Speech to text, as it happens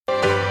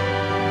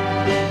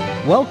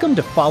Welcome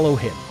to Follow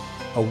Him,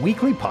 a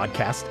weekly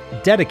podcast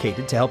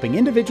dedicated to helping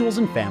individuals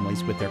and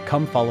families with their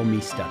Come Follow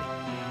Me study.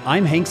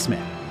 I'm Hank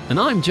Smith. And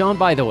I'm John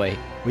By the Way.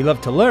 We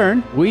love to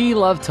learn. We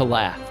love to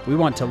laugh. We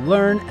want to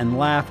learn and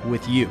laugh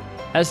with you.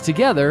 As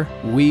together,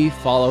 we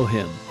follow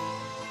Him.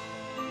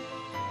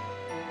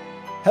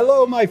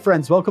 Hello, my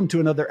friends. Welcome to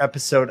another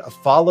episode of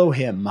Follow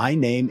Him. My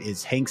name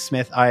is Hank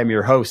Smith. I am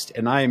your host,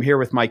 and I am here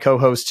with my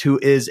co-host, who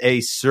is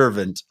a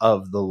servant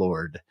of the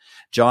Lord.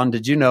 John,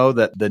 did you know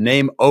that the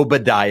name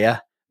Obadiah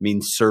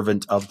means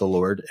servant of the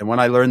Lord? And when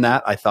I learned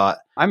that, I thought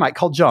I might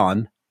call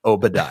John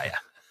Obadiah,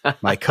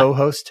 my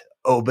co-host,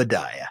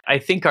 Obadiah. I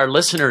think our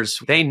listeners,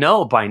 they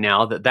know by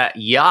now that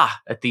Yah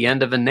at the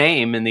end of a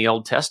name in the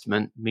Old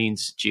Testament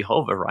means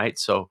Jehovah, right?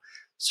 So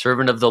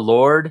servant of the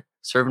Lord,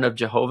 servant of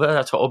Jehovah,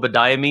 that's what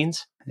Obadiah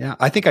means. Yeah,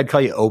 I think I'd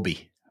call you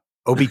Obi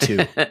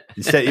 2.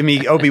 Instead, I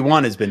mean,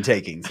 Obi-Wan has been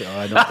taken, so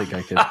I don't think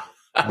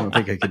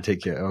I could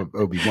take you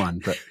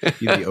Obi-Wan, but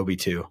you'd be Obi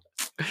 2.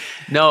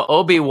 No,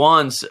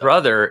 Obi-Wan's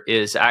brother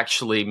is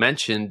actually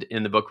mentioned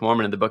in the Book of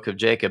Mormon and the Book of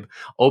Jacob.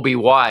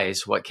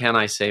 Obi-Wise, what can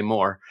I say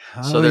more?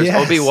 So there's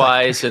yes.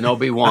 Obi-Wise and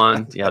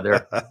Obi-Wan. Yeah,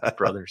 they're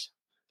brothers.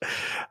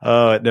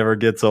 Oh, it never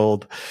gets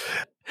old.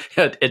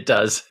 It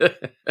does.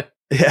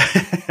 Yeah,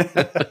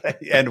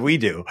 and we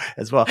do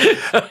as well.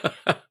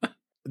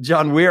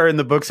 John, we are in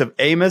the books of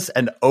Amos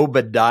and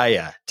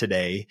Obadiah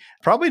today.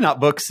 Probably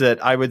not books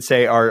that I would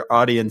say our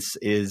audience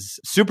is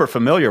super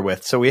familiar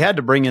with. So we had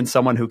to bring in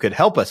someone who could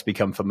help us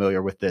become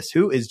familiar with this.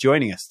 Who is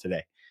joining us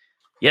today?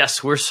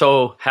 Yes, we're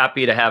so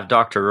happy to have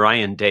Dr.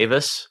 Ryan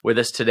Davis with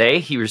us today.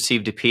 He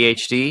received a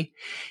PhD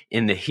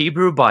in the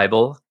Hebrew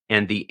Bible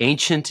and the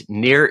ancient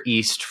Near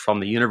East from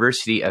the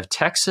University of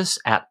Texas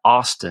at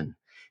Austin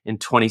in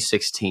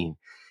 2016.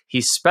 He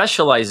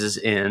specializes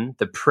in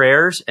the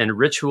prayers and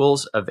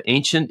rituals of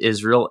ancient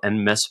Israel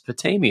and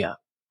Mesopotamia.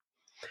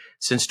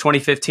 Since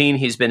 2015,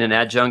 he's been an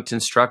adjunct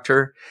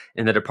instructor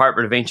in the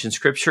Department of Ancient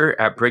Scripture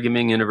at Brigham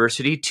Young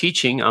University,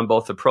 teaching on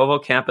both the Provo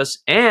campus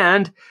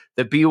and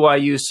the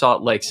BYU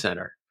Salt Lake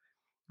Center,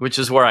 which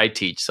is where I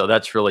teach. So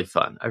that's really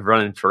fun. I've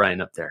run into Ryan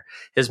up there.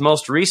 His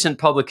most recent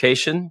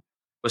publication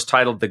was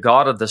titled The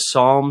God of the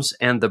Psalms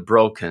and the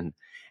Broken.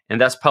 And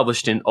that's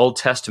published in Old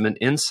Testament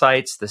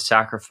Insights, The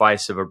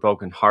Sacrifice of a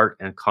Broken Heart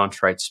and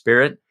Contrite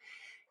Spirit.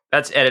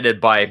 That's edited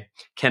by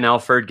Ken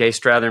Alford, Gay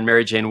Strather, and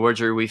Mary Jane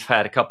Woodger. We've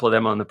had a couple of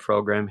them on the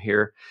program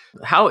here.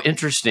 How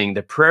interesting,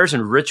 the prayers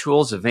and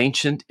rituals of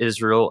ancient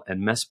Israel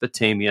and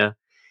Mesopotamia.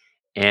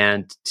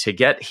 And to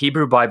get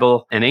Hebrew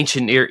Bible and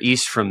ancient Near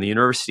East from the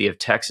University of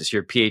Texas,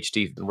 your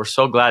PhD. We're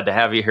so glad to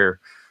have you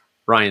here,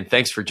 Ryan.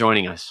 Thanks for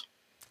joining us.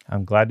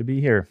 I'm glad to be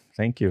here.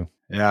 Thank you.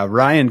 Yeah,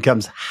 Ryan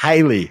comes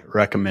highly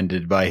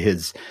recommended by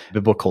his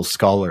biblical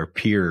scholar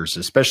peers,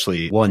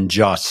 especially one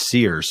Josh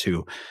Sears,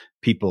 who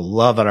people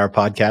love on our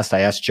podcast. I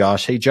asked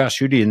Josh, hey, Josh,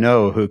 who do you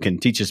know who can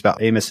teach us about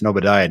Amos and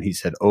Obadiah? And he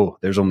said, oh,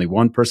 there's only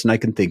one person I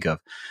can think of,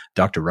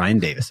 Dr. Ryan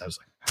Davis. I was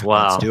like,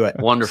 wow, let's do it.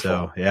 Wonderful.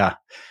 So, yeah,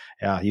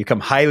 you come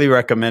highly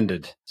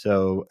recommended.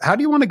 So how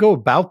do you want to go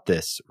about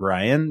this,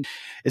 Ryan?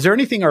 Is there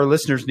anything our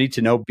listeners need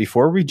to know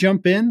before we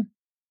jump in?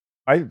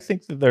 I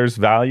think that there's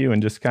value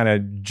in just kind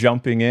of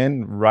jumping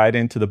in right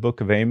into the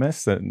book of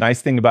Amos. The nice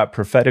thing about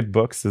prophetic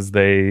books is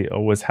they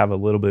always have a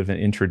little bit of an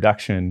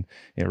introduction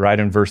right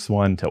in verse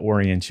 1 to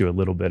orient you a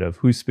little bit of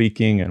who's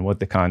speaking and what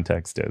the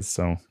context is.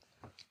 So,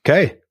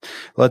 okay,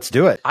 let's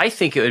do it. I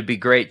think it would be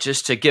great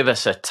just to give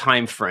us a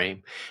time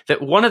frame.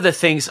 That one of the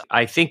things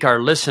I think our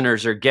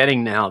listeners are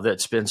getting now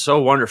that's been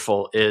so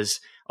wonderful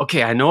is,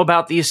 okay, I know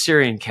about the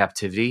Assyrian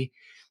captivity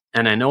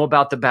and I know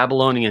about the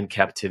Babylonian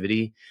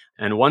captivity.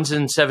 And one's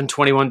in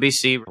 721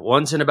 BC,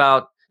 one's in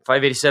about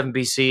 587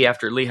 BC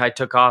after Lehi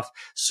took off.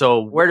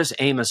 So where does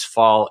Amos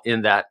fall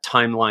in that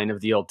timeline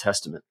of the Old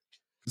Testament?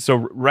 So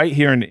right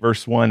here in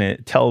verse 1,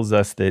 it tells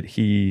us that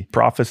he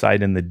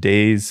prophesied in the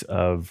days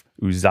of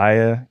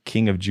Uzziah,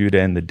 king of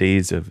Judah, and the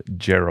days of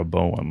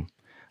Jeroboam,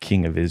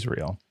 king of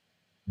Israel.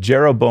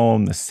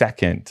 Jeroboam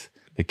II,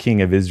 the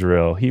king of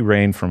Israel, he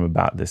reigned from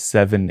about the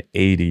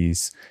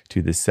 780s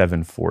to the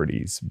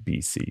 740s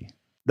BC.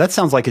 That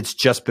sounds like it's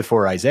just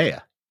before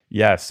Isaiah.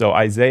 Yeah, so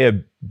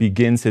Isaiah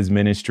begins his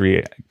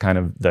ministry kind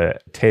of the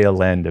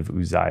tail end of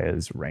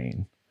Uzziah's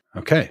reign.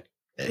 Okay.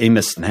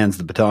 Amos hands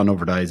the baton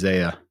over to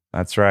Isaiah.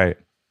 That's right.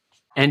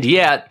 And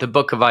yet, the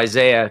book of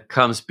Isaiah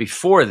comes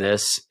before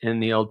this in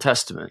the Old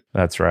Testament.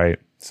 That's right.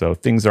 So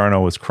things aren't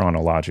always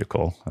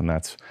chronological, and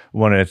that's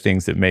one of the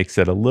things that makes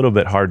it a little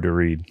bit hard to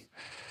read.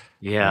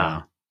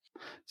 Yeah.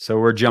 So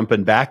we're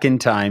jumping back in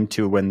time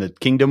to when the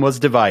kingdom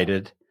was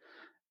divided.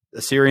 The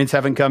Assyrians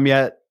haven't come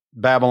yet.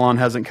 Babylon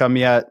hasn't come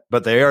yet,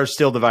 but they are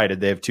still divided.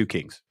 They have two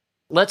kings.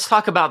 Let's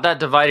talk about that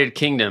divided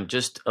kingdom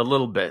just a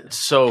little bit.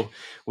 So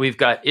we've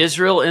got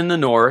Israel in the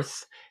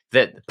north,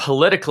 that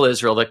political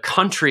Israel, the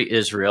country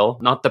Israel,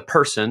 not the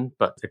person,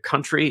 but the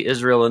country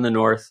Israel in the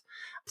north,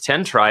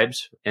 10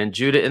 tribes, and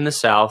Judah in the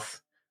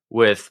south,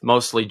 with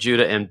mostly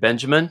Judah and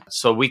Benjamin.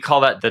 So we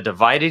call that the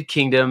divided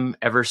kingdom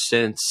ever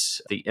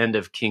since the end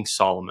of King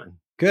Solomon.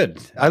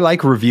 Good. I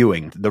like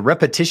reviewing. The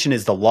repetition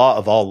is the law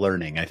of all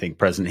learning, I think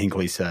President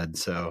Hinckley said.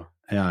 So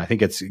yeah, I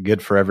think it's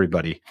good for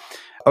everybody.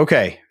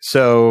 Okay,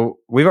 so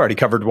we've already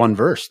covered one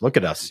verse. Look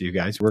at us, you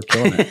guys. We're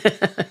killing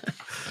it.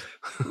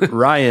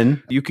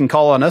 Ryan, you can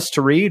call on us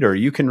to read, or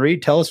you can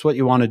read. Tell us what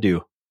you want to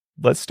do.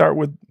 Let's start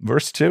with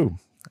verse 2.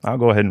 I'll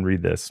go ahead and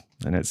read this.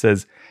 And it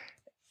says,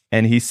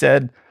 "And he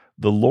said,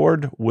 the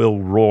Lord will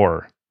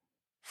roar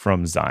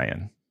from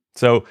Zion."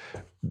 So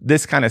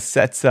this kind of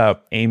sets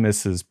up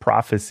Amos's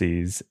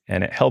prophecies,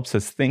 and it helps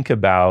us think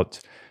about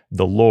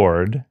the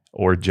Lord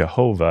or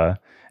Jehovah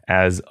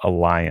as a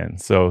lion.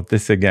 So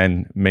this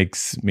again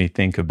makes me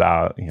think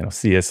about,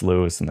 C.S.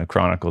 Lewis and the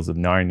Chronicles of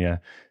Narnia.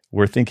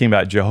 We're thinking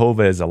about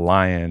Jehovah as a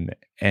lion,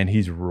 and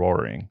he's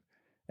roaring.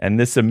 And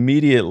this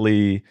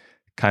immediately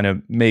kind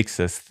of makes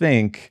us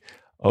think,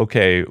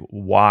 okay,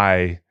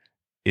 why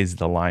is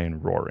the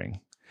lion roaring?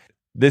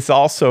 This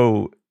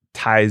also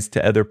ties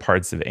to other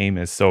parts of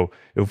Amos. So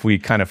if we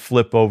kind of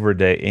flip over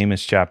to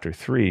Amos chapter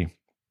 3,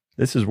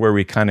 this is where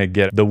we kind of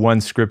get the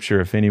one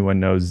scripture. If anyone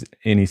knows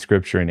any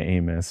scripture in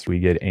Amos, we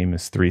get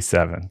Amos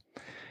 3:7.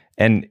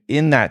 And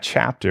in that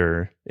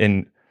chapter,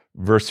 in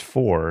verse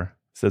 4,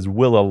 it says,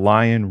 "Will a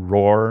lion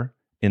roar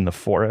in the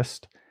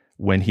forest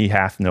when he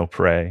hath no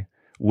prey?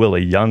 Will a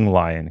young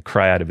lion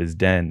cry out of his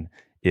den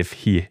if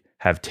he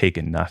have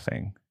taken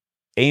nothing?"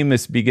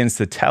 Amos begins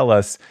to tell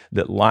us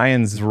that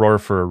lions roar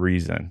for a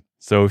reason.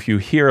 So if you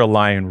hear a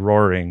lion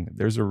roaring,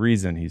 there's a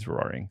reason he's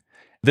roaring.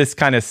 This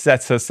kind of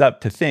sets us up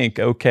to think,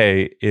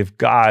 okay, if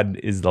God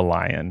is the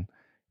lion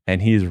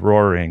and he's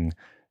roaring,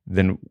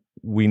 then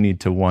we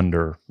need to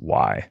wonder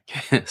why.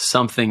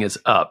 Something is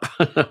up.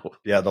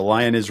 Yeah, the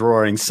lion is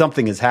roaring.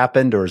 Something has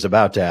happened or is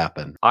about to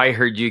happen. I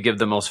heard you give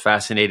the most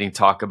fascinating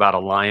talk about a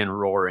lion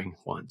roaring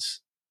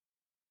once.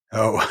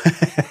 Oh,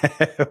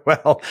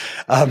 well.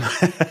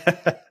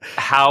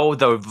 How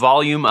the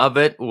volume of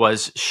it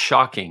was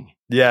shocking.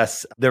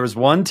 Yes. There was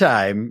one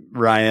time,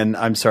 Ryan,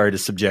 I'm sorry to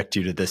subject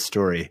you to this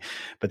story,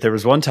 but there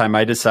was one time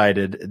I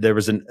decided there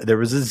was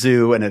a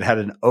zoo and it had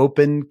an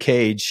open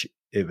cage.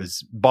 It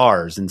was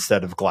bars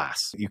instead of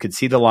glass. You could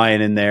see the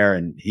lion in there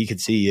and he could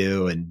see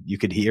you, and he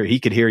could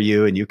hear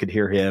you and you could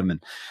hear him.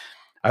 And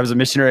I was a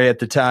missionary at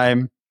the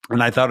time,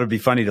 and I thought it'd be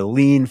funny to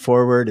lean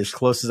forward as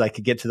close as I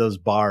could get to those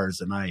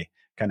bars. And I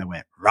kind of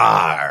went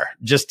rawr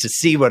just to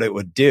see what it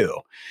would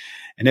do.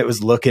 And it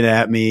was looking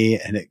at me,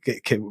 and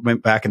it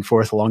went back and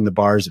forth along the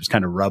bars. It was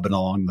kind of rubbing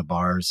along the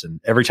bars. And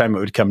every time it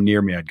would come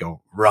near me, I'd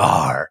go,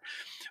 rawr.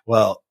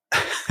 Well,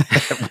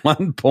 at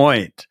one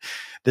point,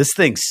 this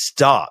thing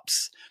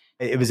stops.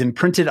 It was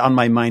imprinted on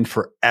my mind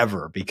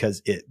forever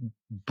because it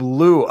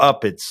blew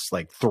up its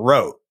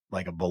throat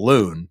like a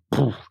balloon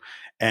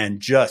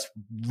and just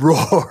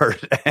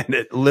roared, and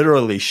it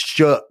literally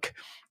shook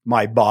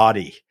my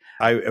body.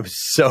 It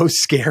was so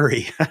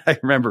scary. I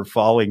remember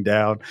falling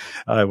down.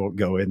 I won't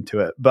go into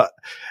it, but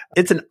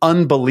it's an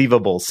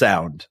unbelievable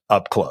sound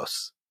up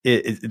close.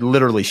 It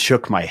literally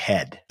shook my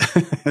head.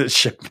 It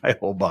shook my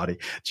whole body.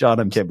 John,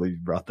 I can't believe you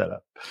brought that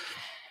up.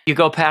 You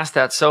go past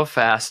that so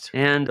fast,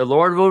 and the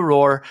Lord will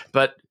roar,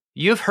 but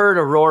you've heard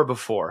a roar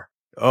before.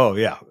 Oh,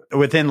 yeah.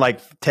 Within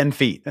 10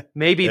 feet.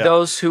 Maybe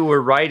those who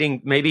were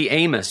writing, maybe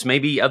Amos,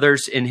 maybe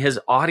others in his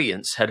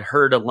audience had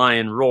heard a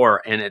lion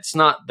roar, and it's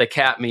not the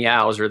cat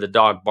meows or the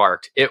dog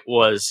barked. It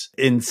was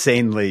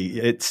insanely.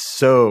 It's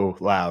so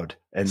loud.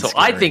 And so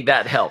scary. I think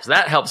that helps.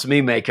 That helps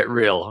me make it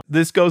real.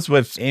 This goes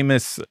with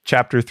Amos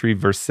chapter 3,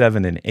 verse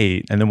 7 and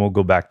 8, and then we'll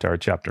go back to our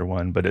chapter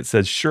 1. But it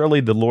says,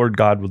 "Surely the Lord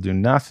God will do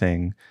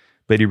nothing,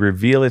 but he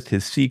revealeth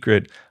his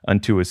secret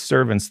unto his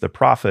servants, the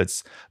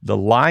prophets. The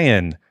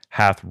lion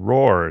hath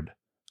roared,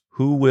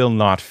 who will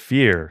not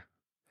fear?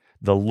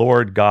 The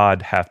Lord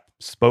God hath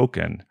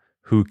spoken,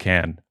 who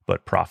can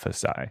but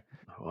prophesy?"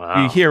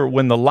 Wow. You hear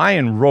when the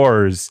lion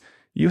roars,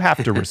 you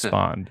have to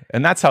respond.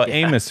 And that's how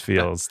Amos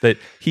feels, that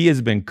he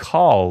has been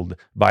called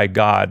by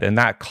God, and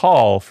that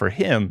call for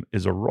him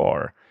is a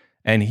roar,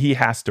 and he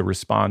has to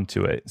respond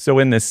to it. So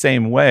in the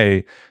same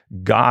way,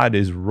 God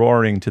is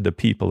roaring to the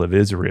people of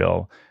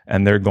Israel,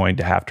 and they're going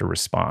to have to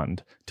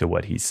respond to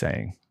what he's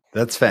saying.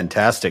 That's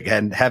fantastic.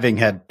 And having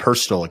had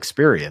personal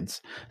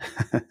experience,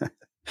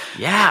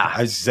 Yeah.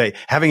 I say,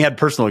 having had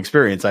personal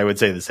experience, I would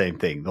say the same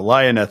thing. The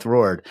lion hath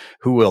roared,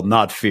 who will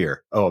not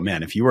fear? Oh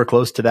man, if you were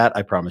close to that,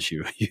 I promise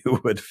you, you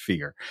would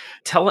fear.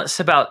 Tell us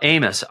about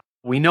Amos.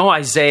 We know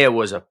Isaiah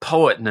was a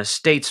poet and a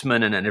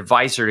statesman and an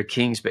advisor to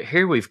kings, but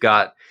here we've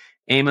got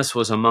Amos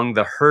was among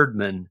the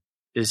herdmen.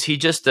 Is he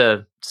just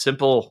a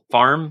simple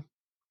farm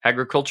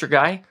agriculture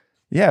guy?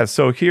 Yeah,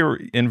 so here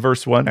in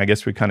verse 1, I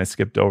guess we kind of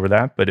skipped over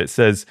that, but it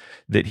says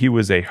that he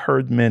was a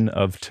herdman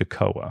of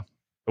Tekoa.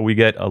 We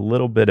get a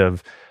little bit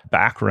of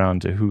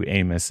background to who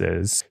Amos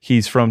is.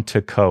 He's from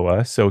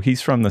Tekoa, so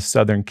he's from the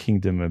southern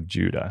kingdom of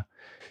Judah.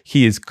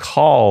 He is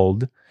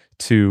called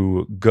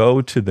to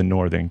go to the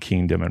northern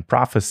kingdom and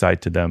prophesy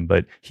to them,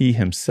 but he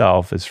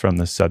himself is from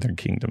the southern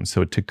kingdom.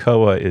 So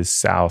Tekoa is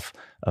south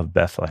of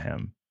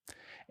Bethlehem.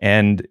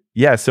 And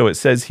yeah, so it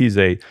says he's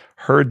a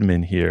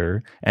herdman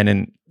here. And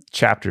in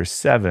chapter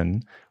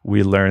 7,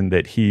 we learn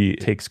that he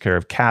takes care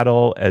of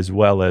cattle as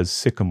well as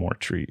sycamore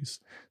trees.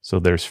 So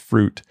there's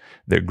fruit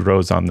that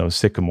grows on those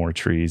sycamore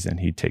trees, and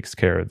he takes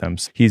care of them.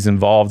 He's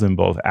involved in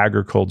both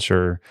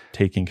agriculture,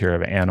 taking care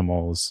of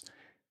animals.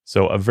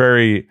 So a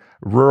very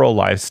rural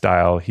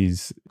lifestyle.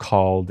 He's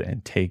called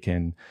and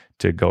taken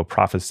to go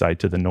prophesy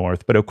to the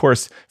north. But of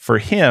course, for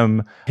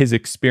him, his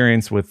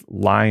experience with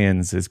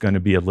lions is going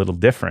to be a little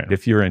different.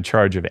 If you're in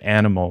charge of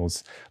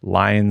animals,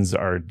 lions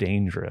are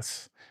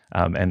dangerous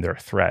and they're a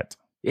threat.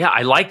 Yeah,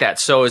 I like that.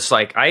 So it's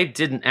like, I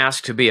didn't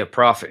ask to be a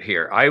prophet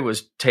here. I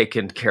was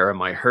taking care of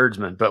my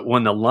herdsmen. But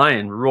when the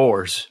lion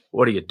roars,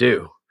 what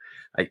do?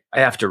 I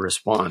have to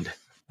respond.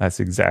 That's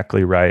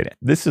exactly right.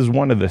 This is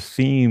one of the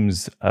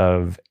themes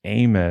of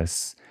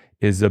Amos,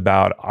 is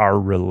about our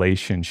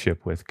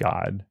relationship with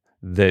God,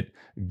 that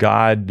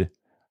God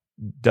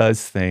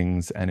does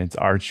things and it's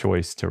our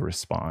choice to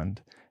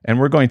respond. And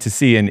we're going to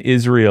see in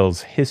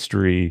Israel's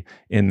history,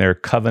 in their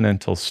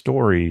covenantal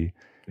story,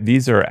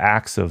 these are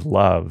acts of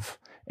love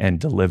and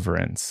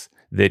deliverance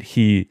that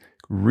he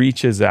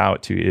reaches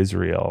out to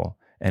Israel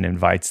and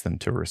invites them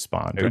to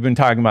respond. We've been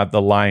talking about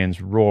the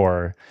lion's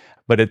roar,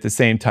 but at the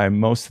same time,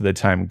 most of the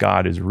time,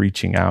 God is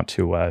reaching out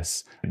to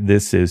us.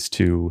 This is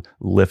to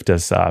lift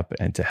us up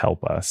and to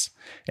help us.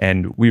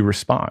 And we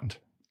respond.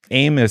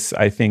 Amos,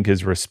 I think,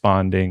 is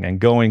responding and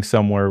going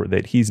somewhere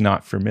that he's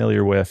not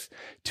familiar with,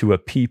 to a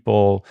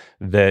people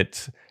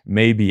that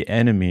may be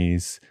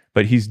enemies,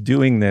 but he's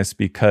doing this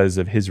because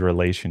of his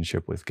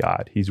relationship with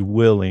God. He's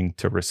willing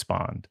to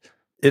respond.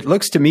 It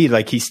looks to me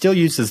like he still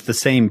uses the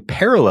same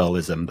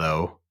parallelism,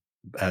 though,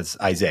 as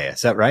Isaiah.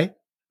 Is that right?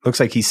 Looks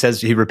like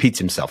he repeats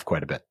himself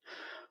quite a bit.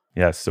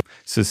 Yes. So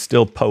this is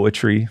still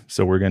poetry.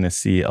 So we're going to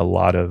see a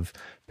lot of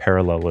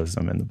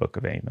parallelism in the book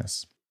of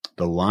Amos.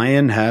 The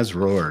lion has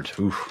roared.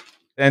 Oof.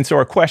 And so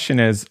our question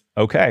is,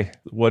 okay,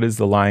 what is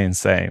the lion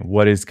saying?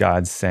 What is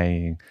God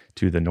saying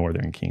to the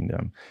northern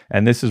kingdom?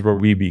 And this is where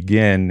we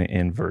begin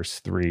in verse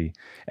 3.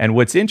 And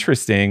what's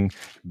interesting,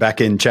 back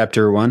in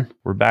chapter 1,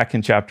 we're back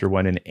in chapter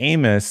 1, and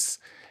Amos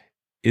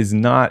is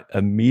not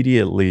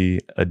immediately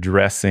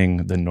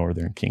addressing the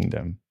northern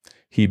kingdom.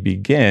 He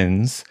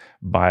begins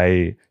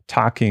by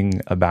talking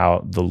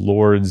about the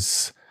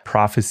Lord's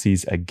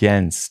prophecies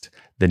against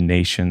the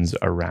nations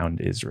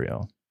around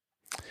Israel.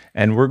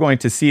 And we're going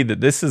to see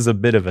that this is a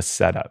bit of a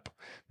setup,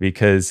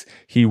 because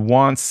he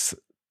wants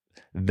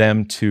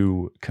them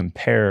to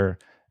compare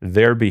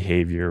their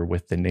behavior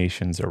with the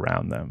nations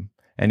around them.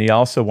 And he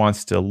also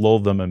wants to lull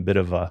them in a bit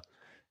of a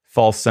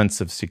false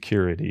sense of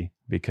security,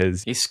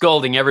 because he's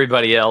scolding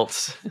everybody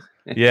else.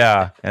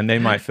 Yeah, and they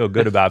might feel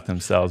good about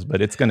themselves,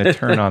 but it's going to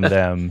turn on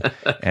them,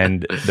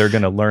 and they're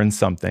going to learn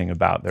something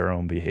about their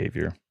own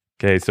behavior.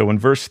 Okay, so in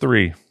verse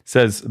 3, it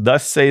says,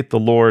 "Thus saith the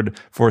Lord,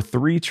 for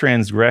 3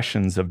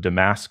 transgressions of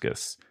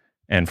Damascus,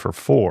 and for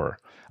 4,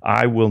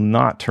 I will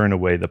not turn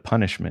away the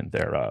punishment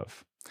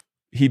thereof."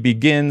 He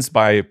begins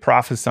by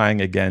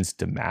prophesying against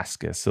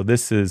Damascus. So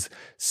this is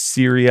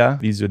Syria.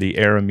 These are the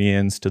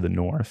Arameans to the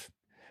north.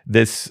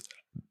 This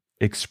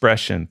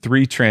expression,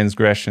 3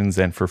 transgressions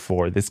and for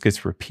 4, this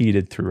gets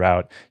repeated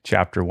throughout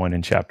chapter 1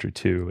 and chapter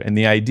 2. And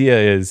the idea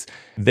is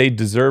they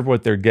deserve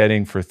what they're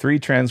getting for 3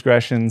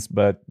 transgressions,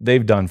 but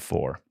they've done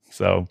 4.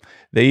 So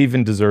they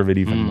even deserve it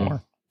even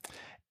more.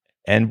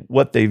 And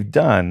what they've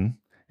done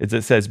is,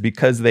 it says,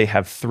 because they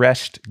have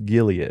threshed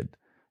Gilead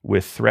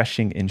with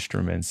threshing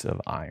instruments of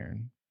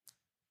iron.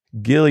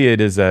 Gilead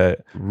is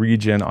a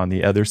region on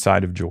the other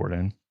side of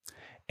Jordan,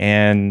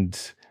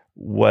 and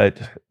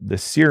what the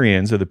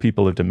Syrians, or the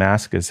people of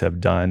Damascus,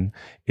 have done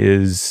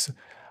is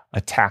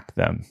attack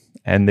them.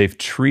 And they've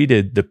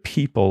treated the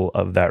people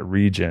of that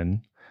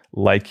region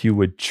like you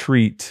would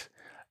treat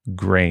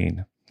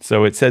grain.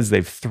 So it says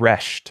they've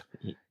threshed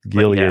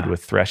Gilead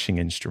with threshing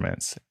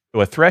instruments.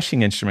 So a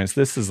threshing instruments,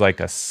 this is like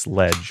a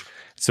sledge.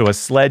 So a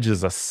sledge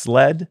is a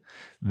sled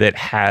that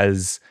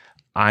has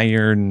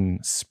iron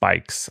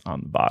spikes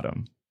on the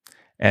bottom.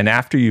 And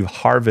after you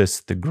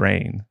harvest the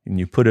grain and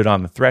you put it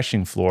on the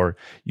threshing floor,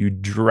 you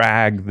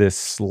drag this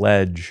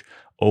sledge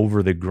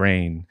over the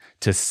grain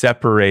to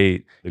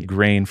separate the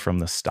grain from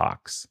the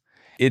stalks.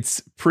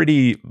 It's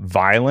pretty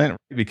violent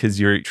because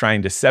you're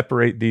trying to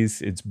separate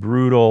these. It's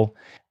brutal.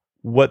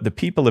 What the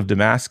people of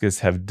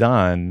Damascus have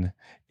done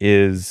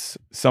is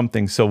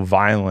something so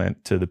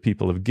violent to the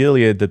people of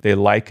Gilead that they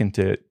likened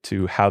it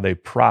to how they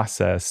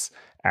process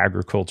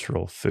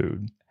agricultural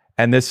food.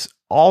 And this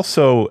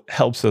also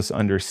helps us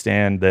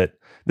understand that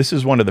this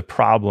is one of the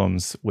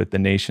problems with the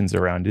nations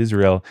around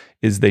Israel,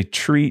 is they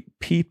treat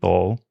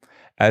people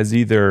as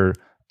either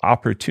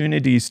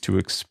opportunities to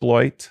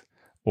exploit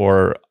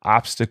or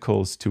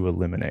obstacles to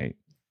eliminate.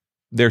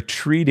 They're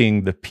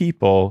treating the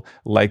people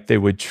like they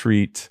would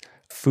treat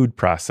food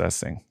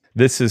processing.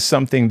 This is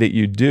something that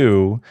you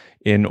do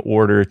in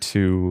order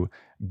to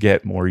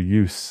get more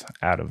use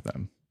out of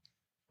them.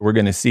 We're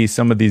going to see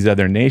some of these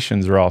other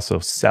nations are also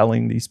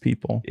selling these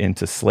people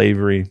into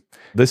slavery.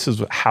 This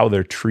is how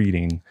they're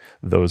treating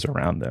those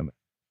around them.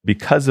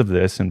 Because of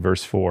this, in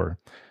verse 4,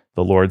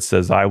 the Lord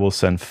says, "I will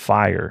send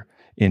fire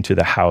into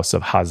the house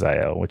of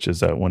Hazael, which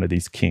is one of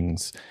these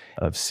kings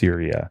of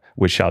Syria,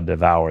 which shall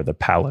devour the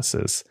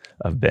palaces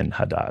of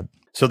Ben-Hadad.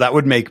 So that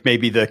would make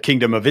maybe the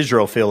kingdom of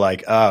Israel feel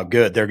like, oh,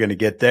 good, they're going to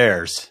get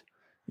theirs.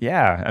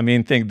 Yeah, I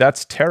mean,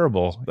 that's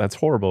terrible. That's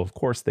horrible. Of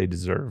course, they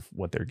deserve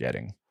what they're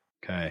getting.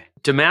 Okay.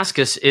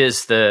 Damascus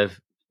is the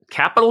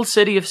capital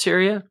city of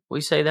Syria.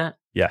 We say that?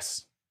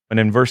 Yes. And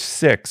in verse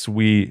 6,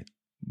 we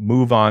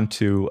move on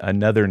to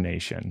another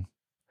nation.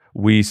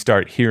 We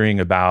start hearing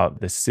about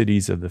the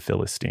cities of the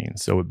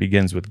Philistines. So it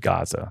begins with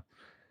Gaza.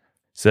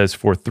 It says,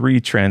 for 3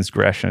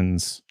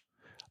 transgressions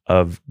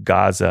of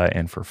Gaza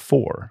and for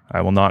 4,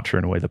 I will not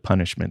turn away the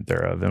punishment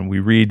thereof. And we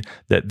read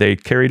that they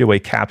carried away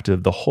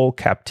captive the whole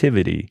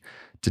captivity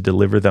to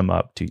deliver them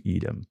up to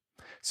Edom.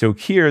 So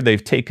here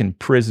they've taken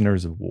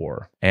prisoners of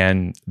war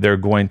and they're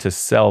going to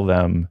sell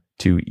them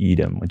to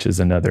Edom, which is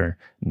another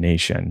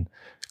nation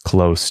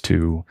close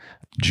to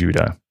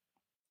Judah.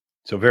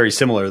 So very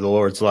similar. The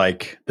Lord's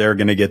like, they're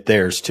going to get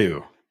theirs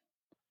too.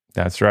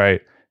 That's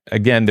right.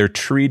 Again, they're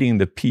treating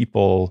the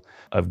people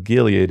of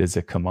Gilead as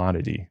a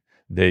commodity,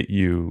 that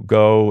you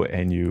go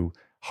and you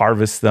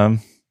harvest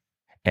them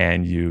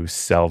and you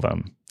sell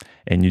them,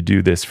 and you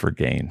do this for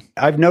gain.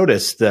 I've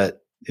noticed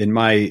that in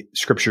my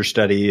scripture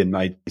study and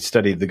my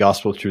study of the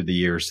gospel through the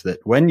years, that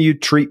when you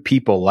treat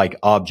people like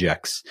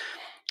objects,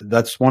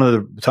 that's one of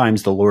the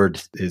times the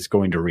Lord is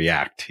going to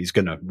react. He's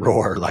going to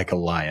roar like a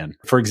lion.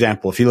 For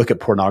example, if you look at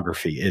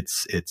pornography,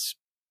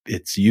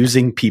 it's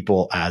using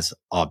people as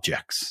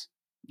objects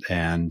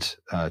and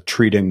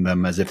treating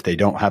them as if they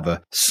don't have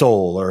a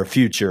soul or a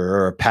future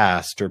or a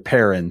past or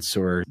parents.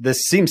 Or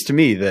this seems to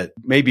me that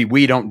maybe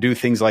we don't do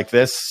things like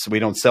this. We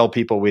don't sell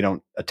people. We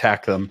don't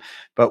attack them,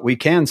 but we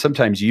can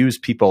sometimes use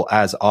people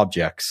as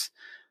objects,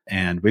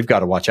 and we've got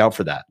to watch out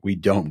for that. We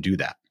don't do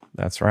that.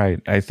 That's right.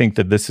 I think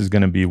that this is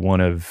going to be one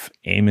of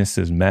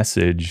Amos's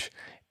message,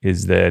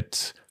 is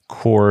that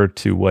core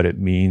to what it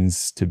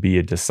means to be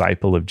a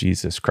disciple of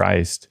Jesus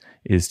Christ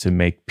is to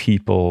make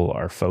people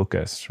our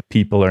focus.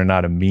 People are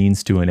not a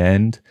means to an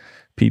end.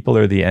 People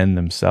are the end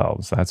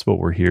themselves. That's what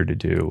we're here to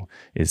do,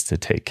 is to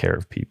take care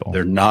of people.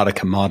 They're not a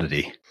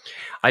commodity.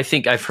 I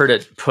think I've heard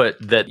it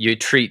put that you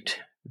treat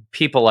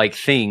people like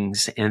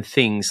things and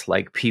things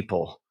like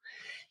people.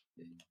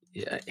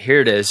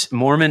 Here it is,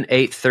 Mormon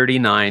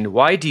 8:39.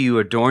 Why do you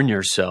adorn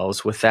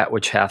yourselves with that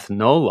which hath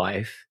no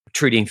life,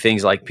 treating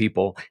things like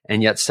people,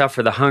 and yet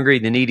suffer the hungry,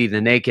 the needy,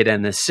 the naked,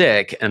 and the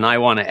sick? And I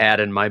want to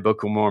add in my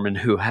Book of Mormon,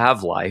 who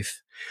have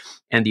life,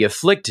 and the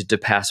afflicted to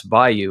pass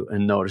by you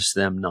and notice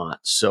them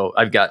not. So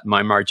I've got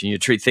my margin. You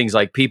treat things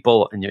like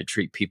people, and you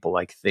treat people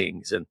like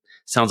things. And it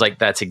sounds like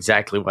that's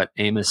exactly what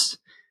Amos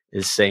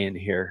is saying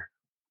here.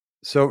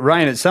 So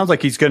Ryan, it sounds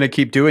like he's going to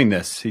keep doing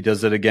this. He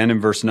does it again in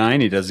verse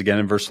 9. He does it again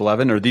in verse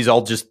 11. Are these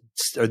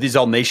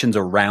all nations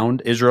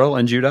around Israel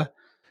and Judah?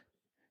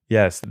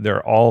 Yes,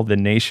 they're all the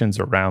nations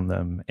around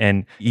them.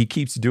 And he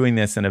keeps doing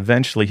this, and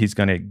eventually he's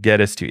going to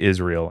get us to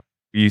Israel.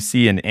 You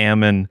see in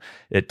Ammon,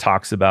 it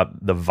talks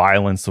about the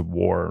violence of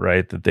war,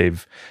 right? That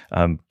they've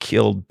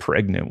killed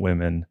pregnant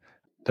women.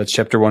 That's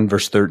chapter 1,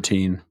 verse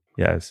 13.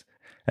 Yes.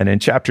 And in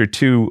chapter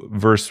 2,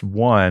 verse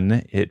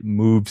 1, it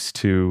moves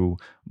to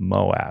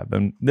Moab.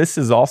 And this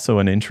is also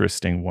an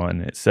interesting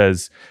one. It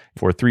says,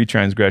 for 3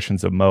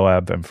 transgressions of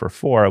Moab, and for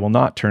 4, I will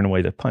not turn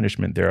away the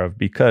punishment thereof,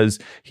 because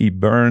he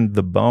burned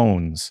the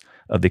bones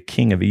of the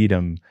king of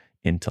Edom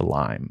into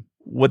lime.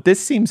 What this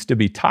seems to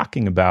be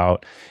talking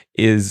about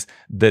is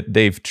that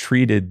they've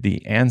treated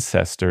the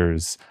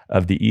ancestors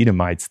of the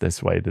Edomites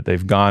this way, that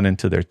they've gone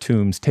into their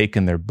tombs,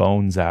 taken their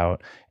bones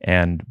out,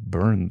 and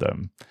burned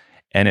them.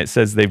 And it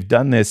says they've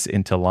done this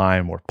into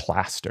lime or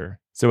plaster.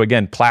 So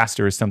again,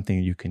 plaster is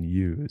something you can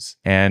use.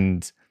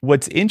 And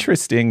what's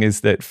interesting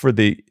is that for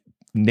the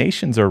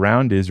nations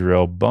around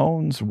Israel,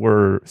 bones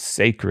were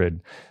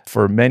sacred.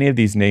 For many of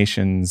these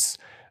nations,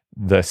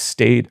 the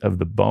state of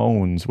the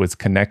bones was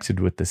connected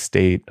with the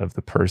state of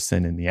the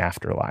person in the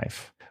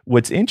afterlife.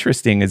 What's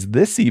interesting is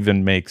this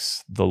even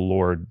makes the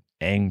Lord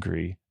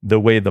angry, the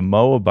way the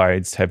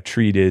Moabites have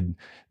treated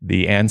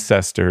the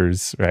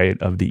ancestors, right,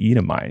 of the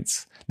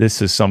Edomites.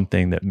 This is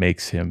something that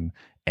makes him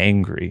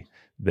angry,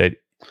 that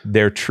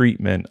their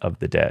treatment of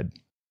the dead.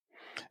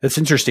 That's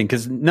interesting,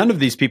 because none of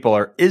these people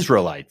are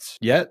Israelites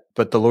yet,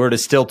 but the Lord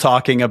is still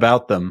talking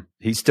about them.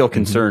 He's still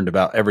concerned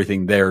about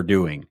everything they're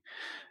doing.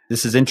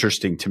 This is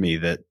interesting to me,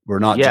 that we're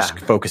not just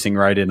focusing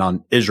right in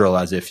on Israel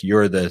as if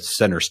you're the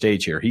center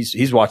stage here.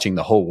 He's watching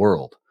the whole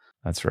world.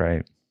 That's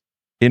right.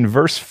 In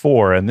verse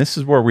 4, and this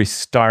is where we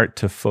start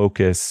to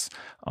focus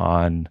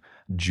on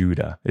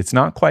Judah. It's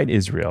not quite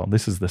Israel.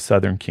 This is the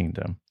southern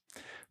kingdom.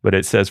 But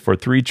it says, for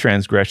 3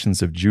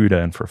 transgressions of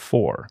Judah, and for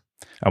 4,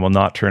 I will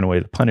not turn away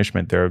the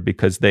punishment thereof,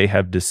 because they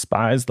have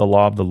despised the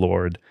law of the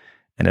Lord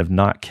and have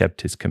not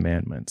kept his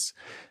commandments.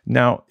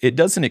 Now, it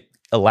doesn't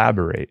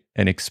elaborate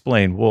and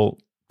explain,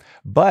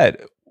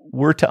 but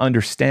we're to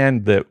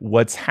understand that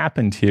what's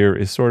happened here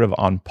is sort of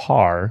on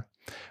par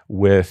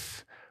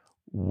with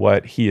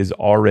what he has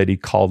already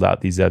called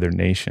out these other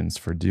nations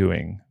for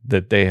doing,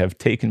 that they have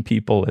taken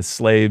people as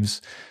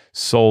slaves,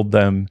 sold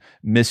them,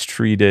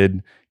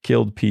 mistreated,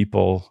 killed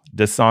people,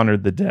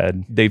 dishonored the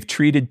dead. They've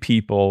treated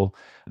people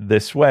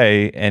this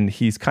way, and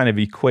he's kind of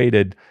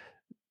equated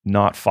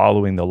not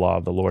following the law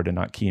of the Lord and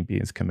not keeping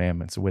his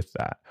commandments with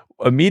that.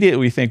 Immediately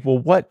we think, well,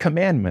 what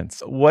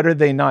commandments? What are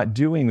they not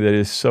doing that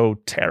is so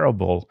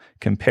terrible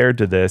compared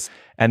to this?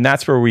 And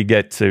that's where we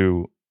get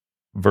to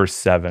verse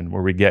 7,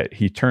 where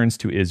he turns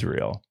to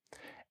Israel.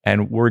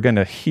 And we're going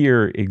to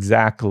hear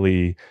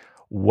exactly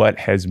what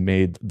has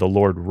made the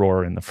Lord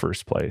roar in the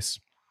first place.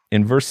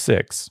 In verse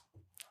 6,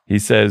 he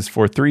says,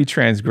 "For 3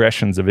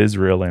 transgressions of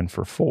Israel and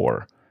for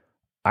 4,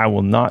 I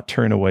will not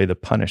turn away the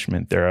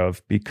punishment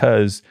thereof,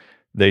 because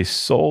they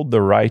sold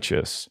the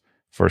righteous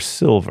for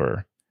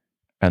silver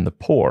and the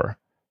poor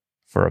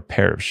for a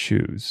pair of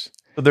shoes."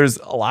 So there's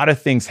a lot of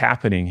things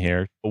happening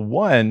here.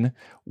 One,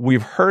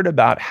 we've heard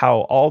about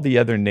how all the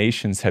other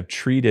nations have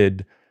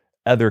treated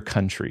other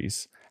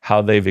countries,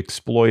 how they've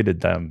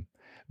exploited them.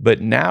 But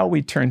now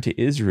we turn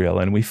to Israel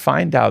and we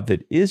find out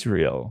that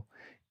Israel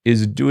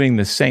is doing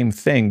the same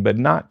thing, but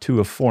not to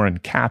a foreign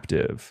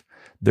captive.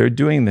 They're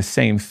doing the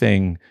same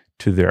thing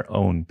to their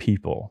own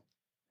people.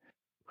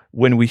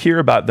 When we hear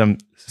about them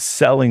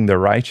selling the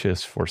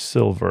righteous for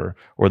silver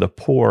or the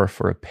poor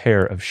for a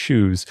pair of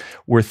shoes,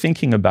 we're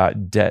thinking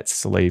about debt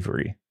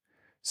slavery.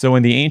 So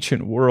in the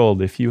ancient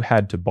world, if you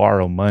had to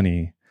borrow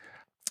money,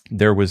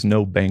 there was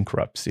no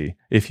bankruptcy.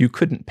 If you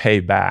couldn't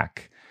pay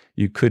back,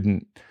 you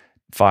couldn't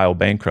file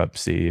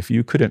bankruptcy. If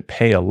you couldn't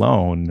pay a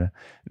loan,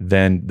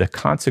 then the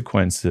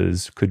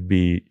consequences could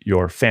be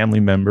your family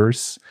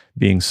members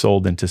being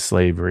sold into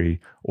slavery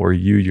or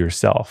you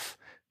yourself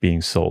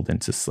being sold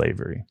into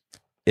slavery.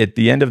 At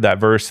the end of that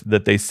verse,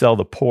 that they sell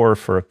the poor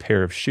for a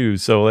pair of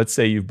shoes. So let's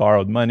say you've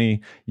borrowed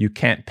money, you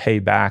can't pay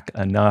back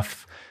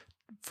enough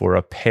for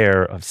a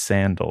pair of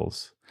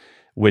sandals,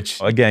 which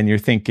again, you're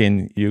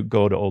thinking you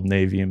go to Old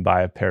Navy and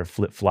buy a pair of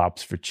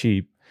flip-flops for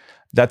cheap.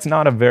 That's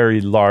not a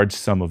very large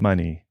sum of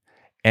money.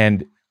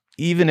 And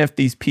even if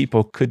these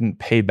people couldn't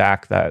pay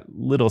back that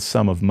little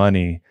sum of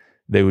money,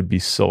 they would be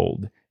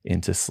sold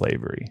into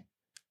slavery.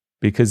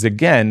 Because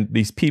again,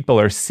 these people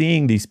are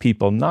seeing these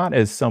people not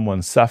as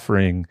someone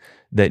suffering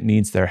that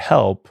needs their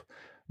help,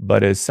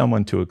 but as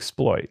someone to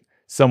exploit,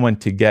 someone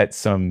to get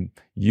some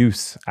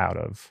use out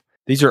of.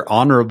 These are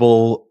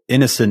honorable,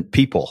 innocent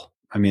people.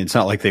 I mean, it's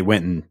not like they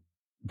went and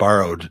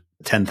borrowed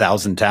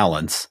 10,000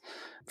 talents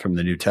from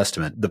the New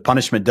Testament. The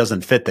punishment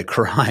doesn't fit the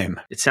crime.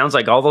 It sounds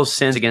like all those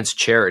sins against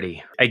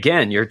charity.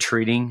 Again, you're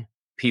treating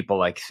people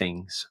like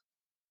things.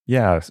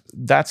 Yeah,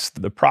 that's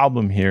the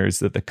problem here, is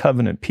that the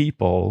covenant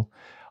people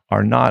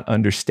are not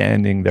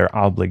understanding their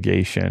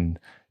obligation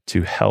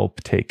to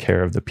help take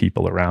care of the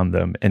people around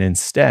them. And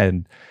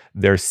instead,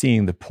 they're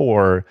seeing the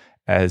poor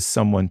as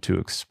someone to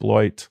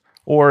exploit.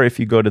 Or if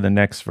you go to the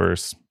next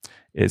verse,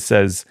 it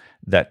says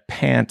that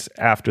pant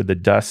after the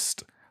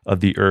dust of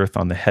the earth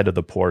on the head of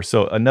the poor.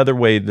 So another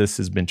way this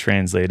has been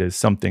translated is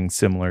something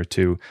similar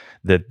to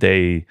that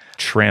they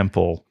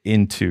trample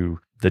into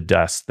the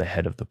dust, the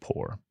head of the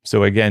poor.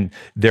 So again,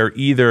 they're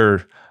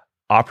either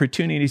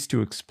opportunities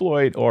to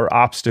exploit or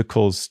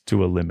obstacles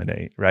to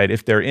eliminate, right?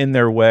 If they're in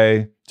their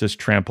way, just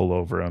trample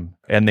over them.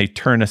 And they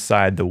turn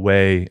aside the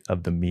way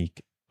of the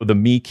meek. The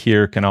meek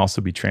here can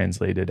also be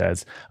translated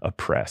as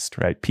oppressed,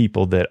 right?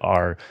 People that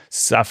are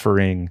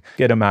suffering,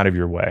 get them out of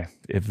your way.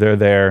 If they're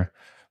there,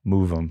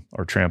 move them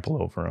or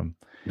trample over them.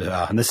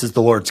 Yeah, and this is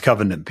the Lord's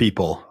covenant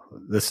people.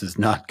 This is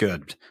not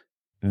good.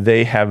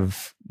 They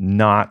have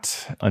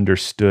not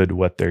understood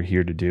what they're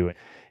here to do.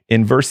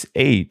 In verse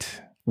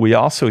 8, we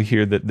also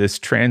hear that this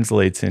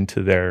translates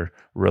into their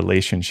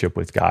relationship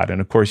with God. And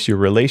of course, your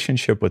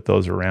relationship with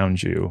those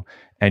around you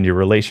and your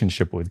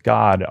relationship with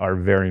God are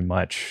very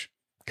much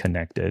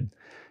connected.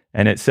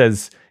 And it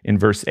says in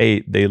verse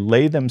 8, they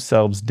lay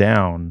themselves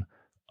down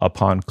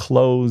upon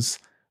clothes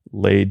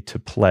laid to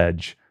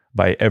pledge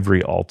by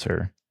every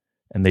altar,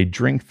 and they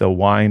drink the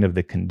wine of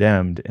the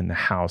condemned in the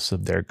house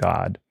of their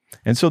God.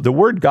 And so the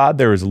word God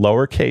there is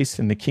lowercase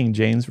in the King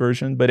James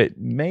Version, but it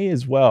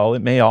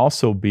may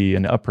also be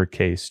an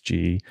uppercase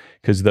G,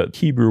 because the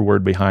Hebrew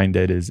word behind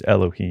it is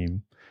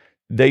Elohim.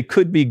 They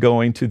could be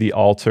going to the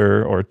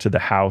altar or to the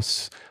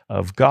house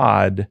of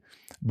God,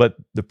 but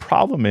the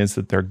problem is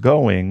that they're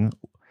going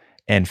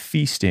and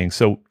feasting.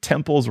 So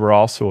temples were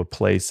also a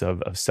place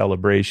of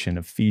celebration,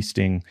 of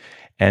feasting.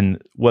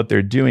 And what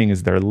they're doing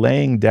is they're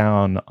laying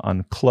down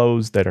on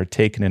clothes that are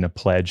taken in a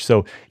pledge.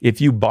 So if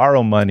you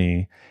borrow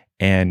money,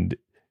 and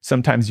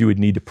sometimes you would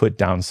need to put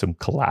down some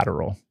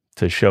collateral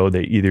to show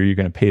that either you're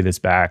going to pay this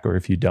back, or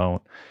if you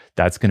don't,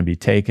 that's going to be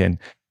taken.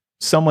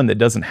 Someone that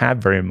doesn't have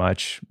very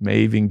much may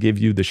even give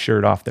you the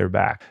shirt off their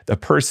back. The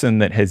person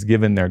that has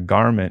given their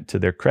garment to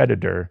their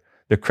creditor,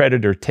 the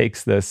creditor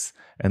takes this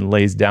and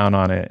lays down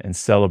on it and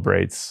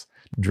celebrates,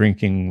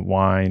 drinking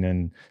wine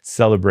and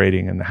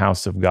celebrating in the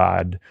house of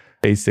God,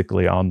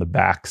 basically on the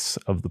backs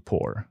of the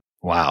poor.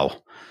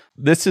 Wow.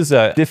 This is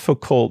a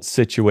difficult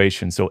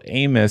situation. So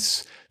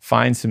Amos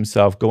finds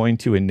himself going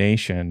to a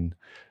nation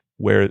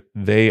where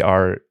they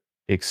are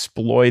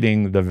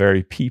exploiting the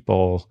very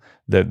people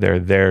that they're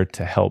there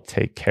to help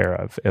take care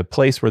of, a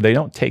place where they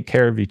don't take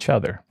care of each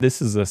other.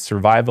 This is a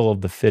survival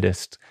of the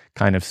fittest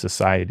kind of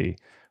society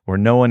where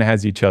no one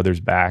has each other's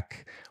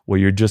back, where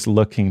you're just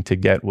looking to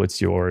get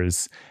what's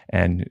yours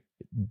and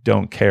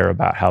don't care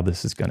about how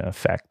this is going to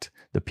affect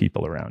the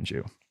people around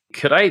you.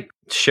 Could I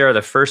share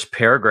the first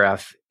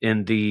paragraph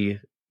in the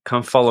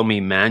Come Follow Me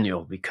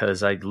manual?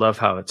 Because I love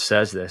how it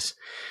says this.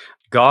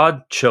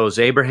 God chose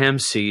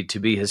Abraham's seed to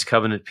be his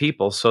covenant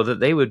people so that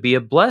they would be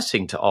a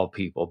blessing to all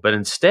people. But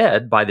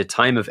instead, by the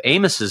time of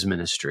Amos's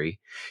ministry,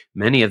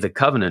 many of the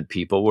covenant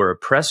people were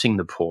oppressing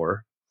the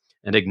poor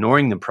and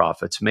ignoring the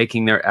prophets,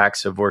 making their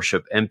acts of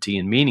worship empty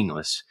and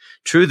meaningless.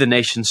 True, the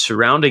nations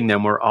surrounding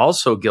them were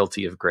also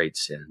guilty of great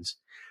sins,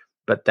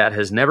 but that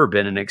has never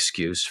been an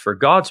excuse for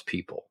God's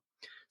people.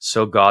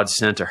 So God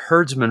sent a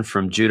herdsman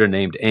from Judah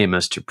named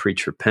Amos to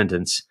preach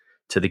repentance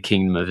to the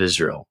kingdom of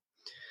Israel.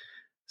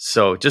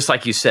 So just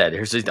like you said,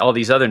 here's all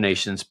these other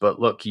nations, but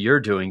look, you're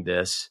doing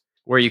this.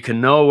 Where you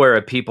can know where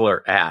a people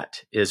are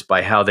at is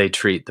by how they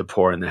treat the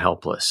poor and the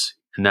helpless.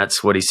 And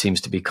that's what he seems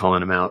to be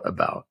calling them out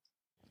about.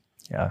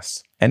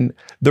 Yes. And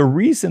the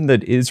reason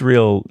that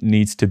Israel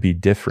needs to be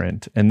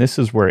different, and this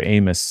is where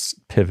Amos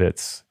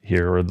pivots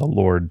here, or the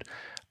Lord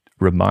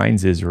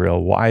reminds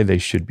Israel why they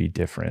should be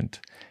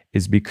different,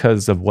 is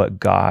because of what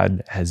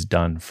God has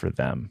done for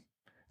them.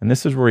 And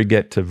this is where we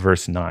get to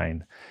verse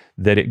 9,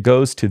 that it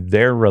goes to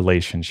their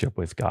relationship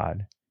with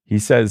God. He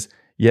says,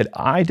 "Yet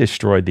I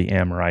destroyed the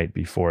Amorite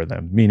before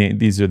them," meaning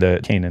these are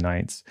the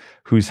Canaanites,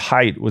 "whose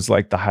height was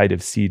like the height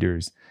of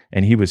cedars,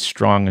 and he was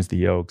strong as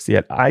the oaks.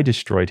 Yet I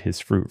destroyed his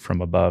fruit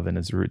from above and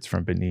his roots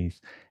from beneath.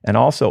 And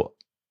also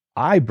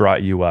I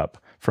brought you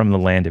up from the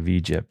land of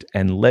Egypt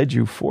and led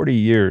you 40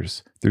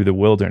 years through the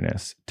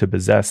wilderness to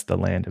possess the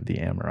land of the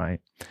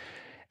Amorite."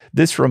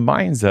 This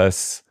reminds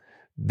us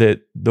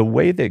that the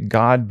way that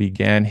God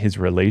began his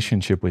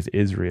relationship with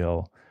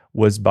Israel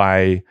was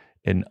by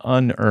an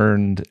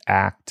unearned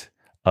act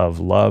of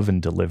love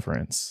and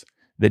deliverance,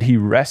 that he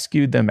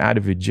rescued them out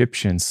of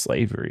Egyptian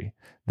slavery,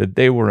 that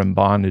they were in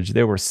bondage,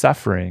 they were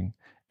suffering,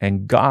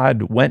 and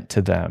God went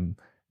to them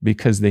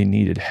because they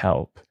needed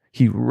help.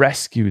 He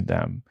rescued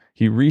them.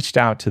 He reached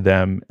out to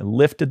them,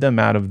 lifted them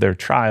out of their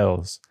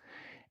trials,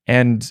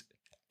 and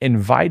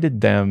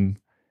invited them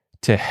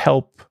to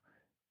help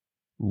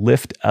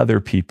lift other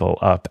people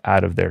up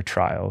out of their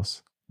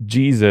trials.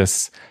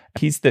 Jesus,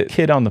 he's the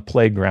kid on the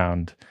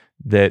playground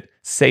that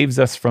saves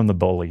us from the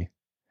bully.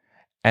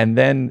 And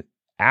then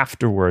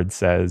afterward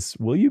says,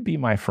 "Will you be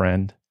my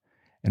friend?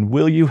 And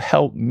will you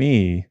help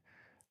me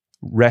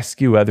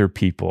rescue other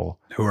people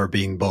who are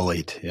being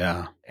bullied?"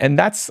 Yeah. And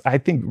that's, I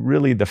think,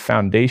 really the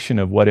foundation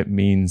of what it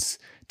means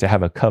to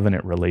have a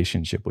covenant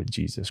relationship with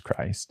Jesus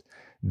Christ.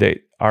 That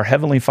our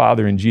Heavenly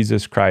Father and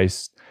Jesus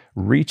Christ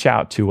reach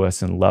out to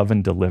us in love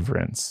and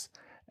deliverance.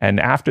 And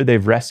after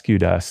they've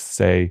rescued us,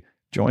 say,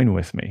 "Join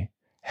with me.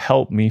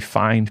 Help me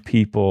find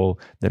people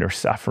that are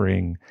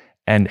suffering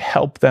and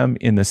help them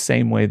in the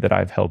same way that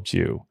I've helped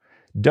you."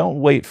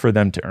 Don't wait for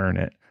them to earn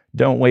it.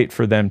 Don't wait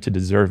for them to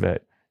deserve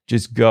it.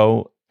 Just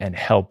go and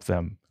help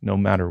them no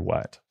matter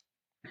what.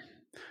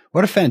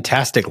 What a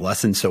fantastic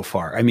lesson so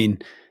far. I mean,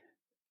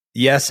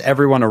 yes,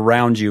 everyone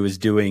around you is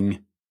doing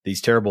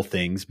these terrible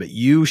things, but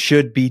you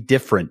should be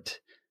different.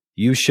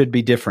 You should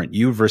be different.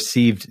 You've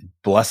received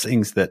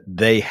blessings that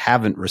they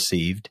haven't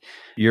received.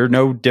 You're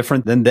no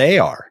different than they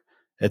are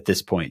at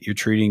this point. You're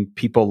treating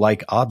people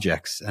like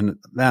objects. And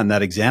man,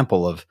 that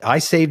example of, I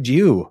saved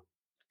you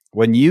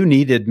when you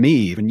needed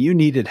me, when you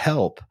needed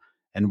help.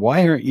 And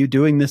why aren't you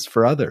doing this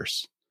for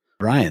others?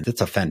 Ryan, that's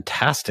a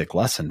fantastic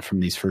lesson from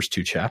these first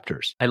two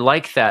chapters. I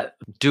like that.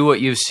 Do what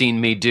you've seen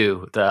me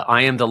do. The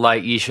I am the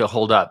light, ye shall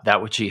hold up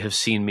that which ye have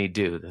seen me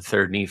do. The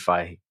 3rd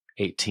Nephi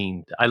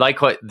 18. I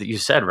like what you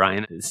said,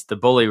 Ryan. It's the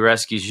bully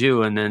rescues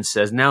you and then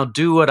says, "Now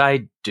do what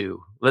I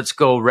do. Let's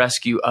go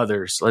rescue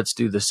others. Let's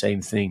do the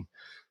same thing."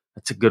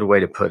 That's a good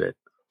way to put it.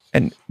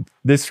 And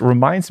this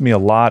reminds me a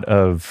lot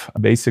of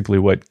basically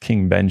what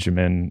King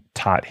Benjamin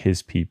taught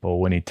his people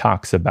when he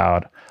talks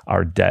about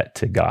our debt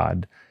to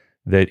God,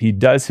 that he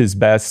does his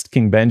best.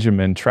 King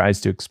Benjamin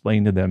tries to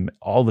explain to them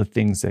all the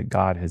things that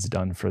God has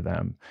done for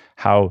them,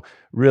 how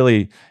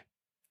really,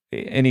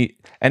 and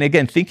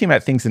again, thinking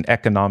about things in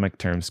economic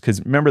terms,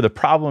 because remember, the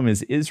problem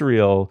is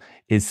Israel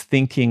is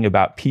thinking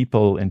about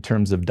people in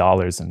terms of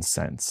dollars and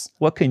cents.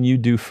 What can you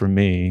do for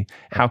me?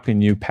 How can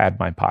you pad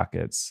my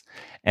pockets?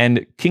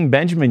 And King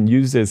Benjamin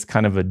uses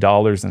kind of a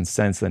dollars and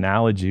cents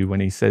analogy when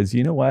he says,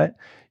 you know what?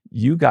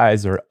 You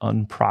guys are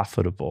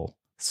unprofitable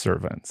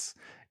servants,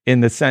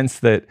 in the sense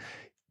that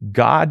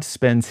God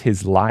spends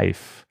his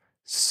life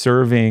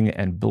serving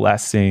and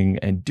blessing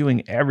and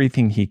doing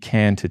everything he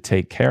can to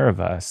take care of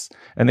us.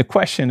 And the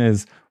question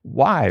is,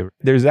 why?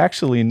 There's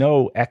actually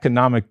no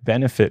economic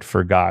benefit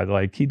for God.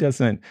 Like, he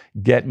doesn't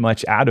get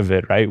much out of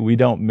it, right? We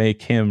don't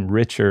make him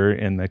richer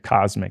in the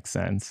cosmic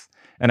sense.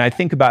 And I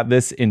think about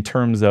this in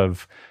terms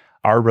of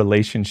our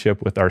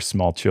relationship with our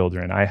small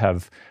children. I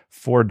have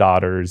 4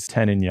 daughters,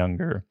 10 and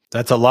younger.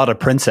 That's a lot of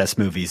princess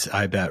movies,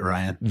 I bet,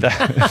 Ryan.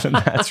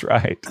 That's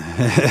right.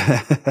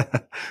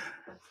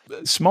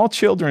 Small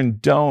children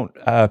don't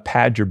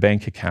pad your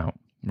bank account,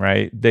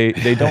 right?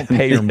 They don't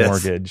pay your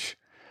mortgage.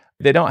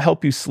 They don't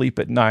help you sleep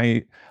at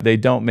night. They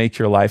don't make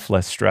your life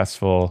less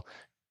stressful.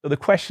 So the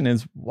question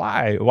is,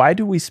 why? Why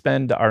do we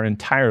spend our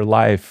entire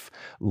life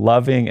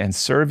loving and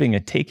serving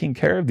and taking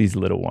care of these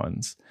little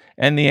ones?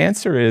 And the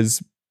answer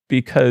is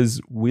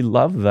because we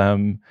love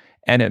them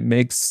and it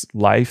makes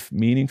life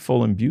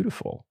meaningful and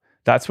beautiful.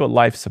 That's what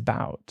life's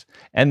about.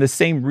 And the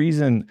same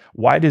reason,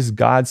 why does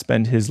God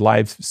spend his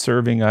life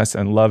serving us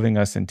and loving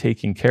us and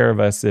taking care of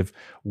us if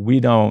we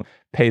don't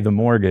pay the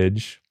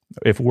mortgage,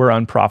 if we're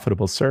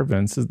unprofitable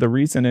servants? The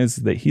reason is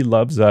that he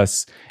loves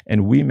us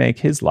and we make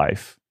his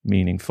life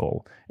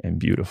meaningful and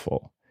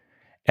beautiful.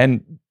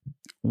 And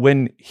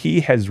when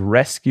he has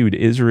rescued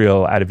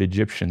Israel out of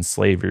Egyptian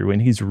slavery, when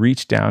he's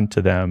reached down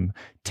to them,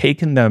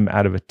 taken them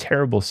out of a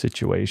terrible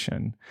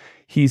situation,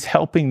 he's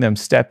helping them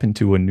step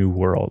into a new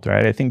world,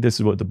 right? I think this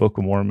is what the Book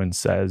of Mormon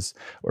says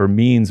or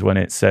means when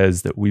it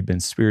says that we've been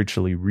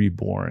spiritually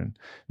reborn,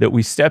 that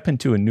we step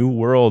into a new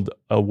world,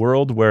 a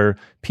world where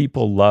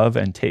people love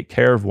and take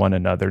care of one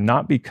another,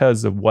 not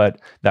because of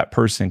what that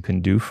person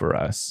can do for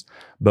us,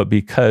 but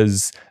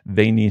because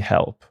they need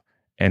help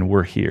and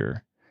we're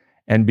here.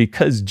 And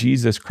because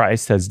Jesus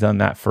Christ has done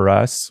that for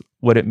us,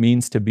 what it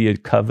means to be a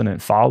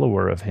covenant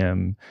follower of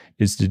him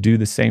is to do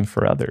the same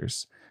for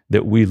others.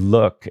 That we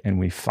look and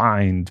we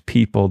find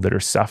people that are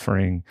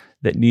suffering,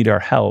 that need our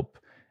help,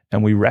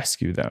 and we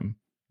rescue them,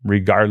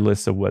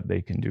 regardless of what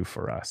they can do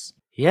for us.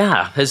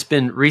 Yeah, has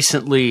been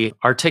recently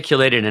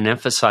articulated and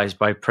emphasized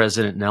by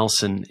President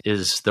Nelson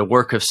is the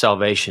work of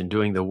salvation,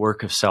 doing the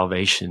work of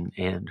salvation.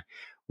 And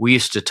we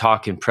used to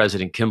talk in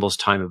President Kimball's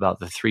time about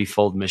the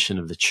threefold mission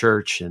of the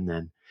church, and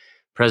then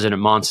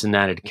President Monson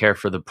added care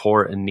for the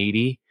poor and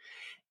needy.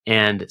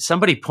 And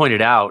somebody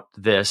pointed out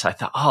this. I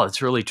thought, oh,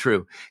 it's really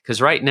true.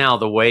 Because right now,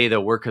 the way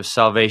the work of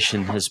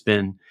salvation has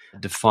been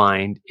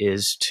defined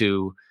is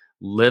to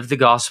live the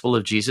gospel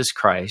of Jesus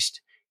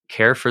Christ,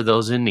 care for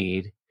those in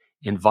need,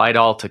 invite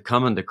all to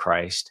come unto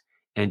Christ,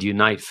 and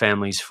unite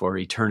families for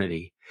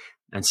eternity.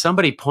 And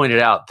somebody pointed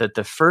out that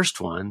the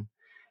first one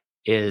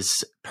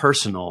is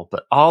personal,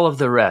 but all of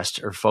the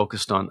rest are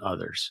focused on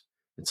others.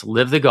 It's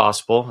live the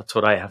gospel. That's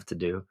what I have to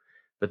do.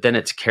 But then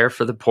it's care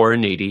for the poor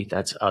and needy.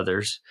 That's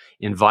others.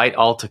 Invite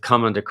all to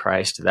come unto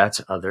Christ.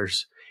 That's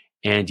others.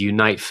 And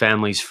unite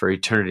families for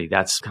eternity.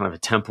 That's kind of a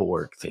temple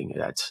work thing.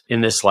 That's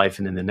in this life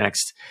and in the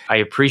next. I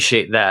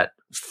appreciate that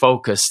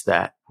focus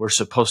that we're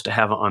supposed to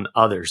have on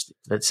others.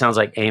 That sounds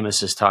like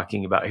Amos is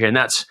talking about here. And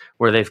that's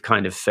where they've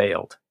kind of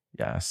failed.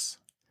 Yes.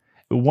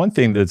 One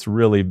thing that's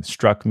really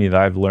struck me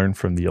that I've learned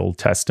from the Old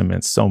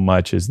Testament so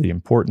much is the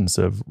importance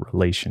of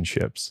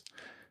relationships.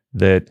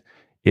 That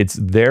it's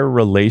their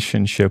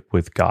relationship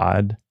with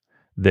God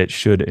that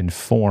should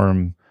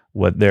inform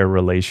what their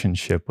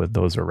relationship with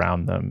those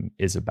around them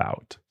is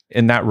about.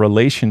 And that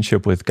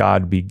relationship with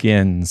God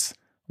begins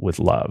with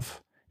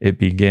love. It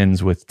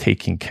begins with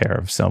taking care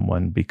of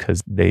someone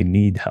because they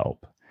need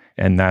help.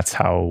 And that's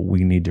how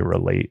we need to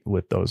relate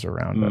with those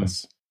around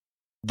us.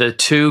 The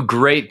two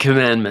great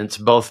commandments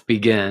both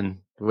begin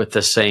with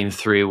the same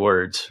 3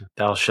 words,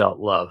 thou shalt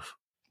love.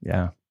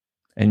 Yeah.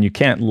 And you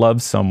can't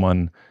love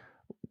someone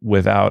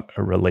without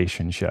a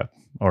relationship,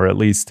 or at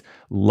least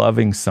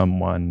loving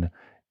someone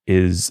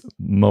is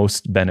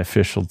most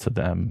beneficial to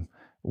them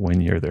when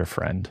you're their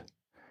friend.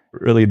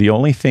 Really, the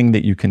only thing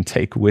that you can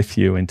take with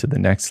you into the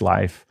next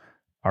life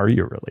are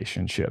your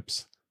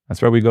relationships.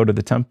 That's why we go to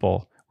the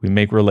temple. We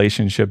make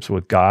relationships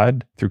with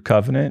God through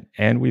covenant,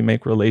 and we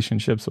make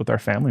relationships with our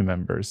family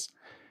members.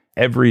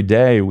 Every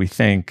day we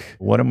think,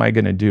 what am I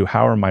going to do?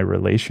 How are my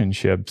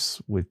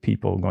relationships with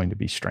people going to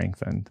be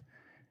strengthened?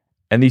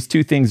 And these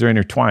two things are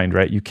intertwined,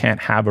 right? You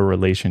can't have a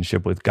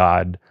relationship with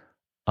God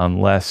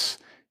unless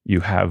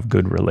you have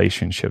good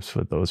relationships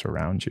with those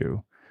around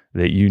you,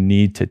 that you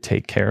need to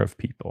take care of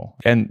people.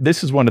 And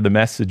this is one of the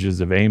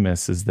messages of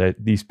Amos, is that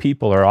these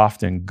people are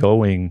often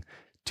going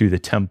to the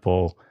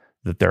temple,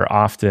 that they're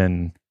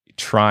often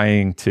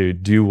trying to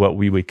do what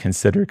we would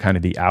consider kind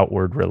of the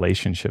outward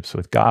relationships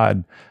with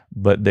God,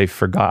 but they've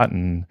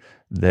forgotten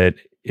that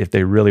if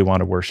they really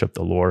want to worship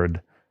the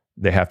Lord,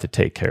 they have to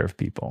take care of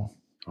people.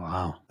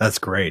 Wow, that's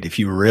great. If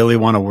you really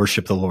want to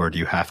worship the Lord,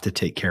 you have to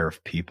take care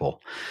of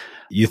people.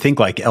 You think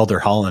like Elder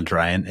Holland,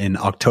 Ryan, in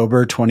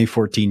October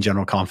 2014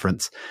 General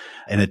Conference,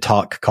 in a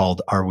talk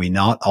called Are We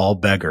Not All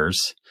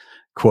Beggars?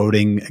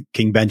 Quoting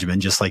King Benjamin,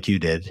 just like you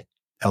did,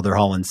 Elder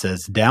Holland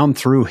says, down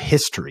through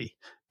history,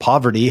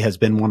 poverty has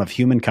been one of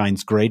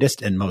humankind's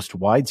greatest and most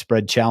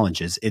widespread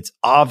challenges. Its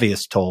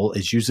obvious toll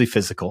is usually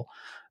physical,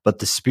 but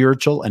the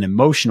spiritual and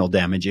emotional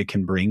damage it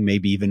can bring may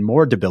be even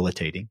more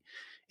debilitating.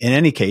 In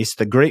any case,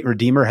 the great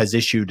Redeemer has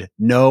issued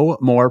no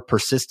more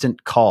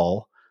persistent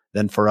call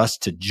than for us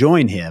to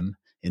join him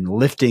in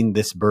lifting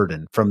this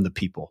burden from the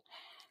people.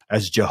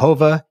 As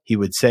Jehovah, he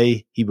would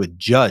say he would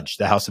judge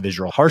the house of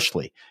Israel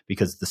harshly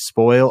because the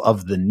spoil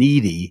of the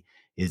needy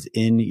is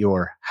in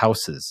your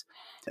houses.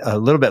 A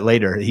little bit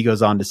later, he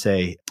goes on to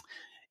say,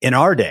 in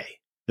our day,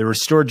 the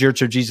restored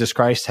Church of Jesus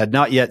Christ had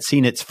not yet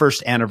seen its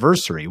first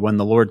anniversary when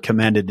the Lord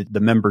commanded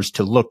the members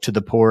to look to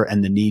the poor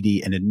and the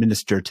needy and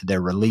administer to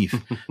their relief,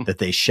 that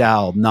they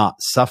shall not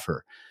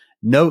suffer.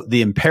 Note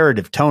the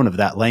imperative tone of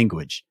that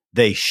language.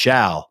 They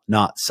shall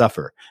not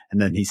suffer.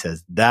 And then he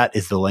says, that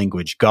is the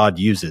language God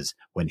uses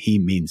when he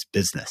means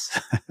business.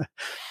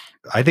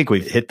 I think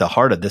we've hit the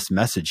heart of this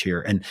message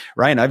here. And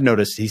Ryan, I've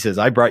noticed, he says,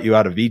 I brought you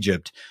out of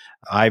Egypt.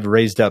 I've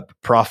raised up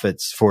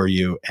prophets for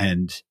you,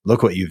 and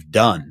look what you've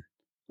done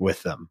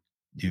with them.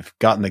 You've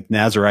gotten the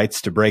Nazarites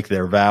to break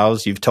their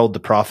vows. You've told the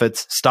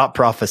prophets, stop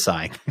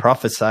prophesying.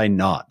 Prophesy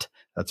not.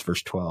 That's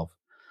verse 12.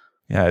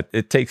 Yeah,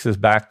 it takes us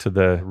back to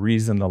the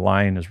reason the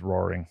lion is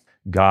roaring.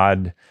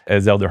 God,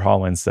 as Elder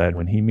Holland said,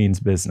 when he means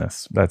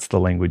business, that's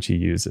the language he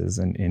uses.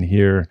 And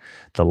here,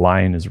 the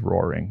lion is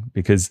roaring,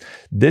 because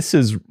this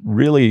is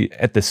really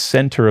at the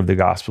center of the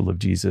gospel of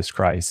Jesus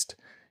Christ,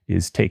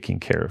 is taking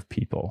care of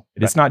people.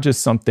 It's not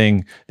just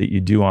something that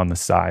you do on the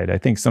side. I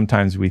think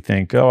sometimes we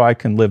think, oh, I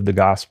can live the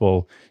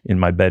gospel in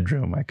my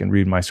bedroom. I can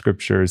read my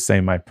scriptures,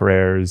 say my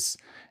prayers,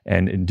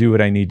 and do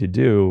what I need to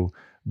do.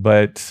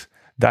 But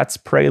that's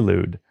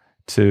prelude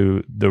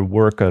to the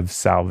work of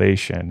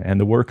salvation. And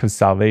the work of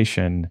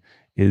salvation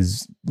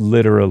is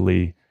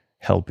literally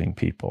helping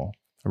people,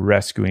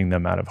 rescuing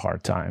them out of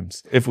hard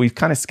times. If we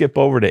kind of skip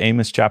over to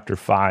Amos chapter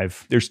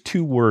 5, there's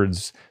two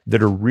words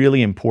that are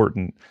really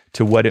important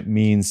to what it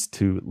means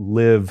to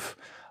live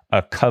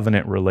a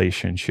covenant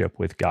relationship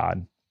with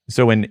God.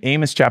 So in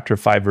Amos chapter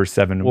 5, verse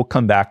 7, we'll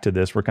come back to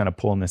this. We're kind of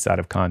pulling this out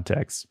of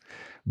context.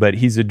 But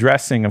he's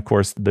addressing, of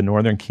course, the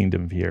northern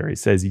kingdom here. He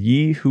says,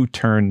 ye who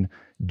turn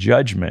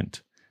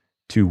judgment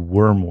to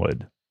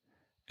wormwood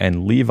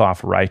and leave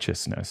off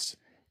righteousness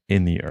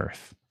in the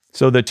earth.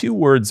 So the two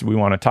words we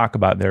want to talk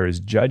about there is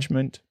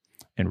judgment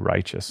and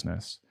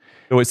righteousness.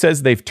 So it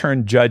says they've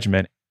turned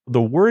judgment. The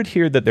word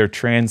here that they're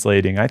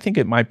translating, I think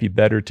it might be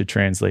better to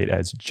translate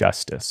as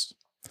justice.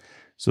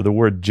 So the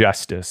word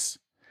justice.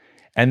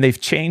 And they've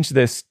changed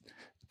this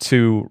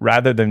to,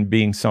 rather than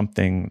being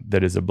something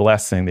that is a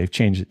blessing, they've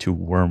changed it to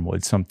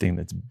wormwood, something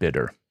that's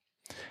bitter.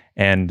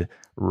 And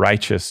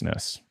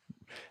righteousness.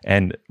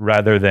 And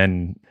rather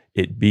than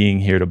it being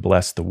here to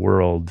bless the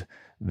world,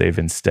 they've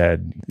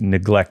instead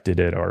neglected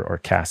it or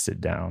cast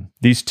it down.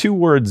 These two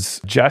words,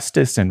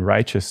 justice and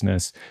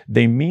righteousness,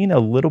 they mean a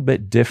little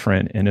bit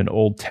different in an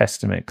Old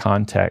Testament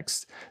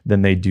context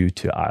than they do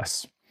to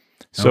us.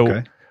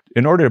 So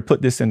in order to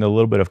put this into a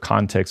little bit of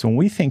context, when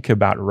we think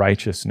about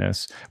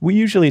righteousness, we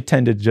usually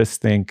tend to just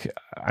think,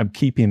 I'm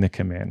keeping the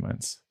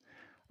commandments.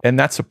 And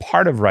that's a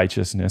part of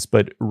righteousness,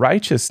 but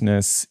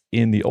righteousness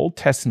in the Old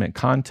Testament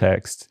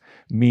context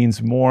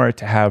means more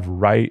to have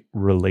right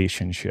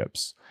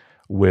relationships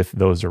with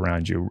those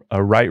around you,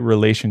 a right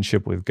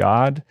relationship with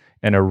God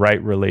and a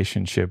right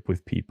relationship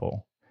with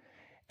people.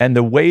 And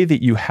the way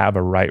that you have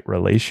a right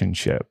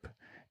relationship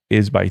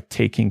is by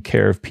taking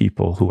care of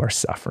people who are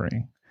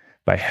suffering,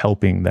 by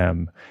helping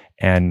them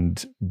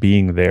and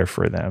being there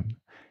for them.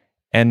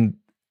 And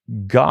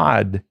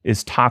God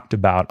is talked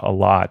about a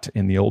lot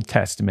in the Old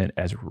Testament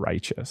as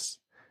righteous.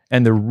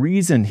 And the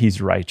reason he's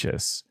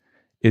righteous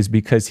is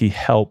because he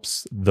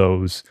helps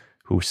those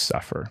who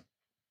suffer.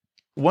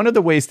 One of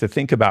the ways to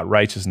think about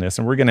righteousness,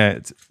 and we're going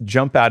to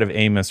jump out of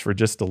Amos for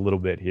just a little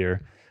bit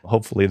here.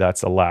 Hopefully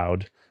that's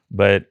allowed.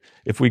 But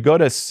if we go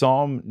to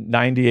Psalm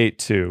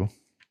 98:2.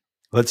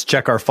 Let's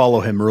check our follow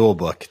him rule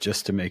book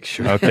just to make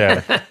sure.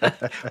 Okay.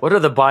 What are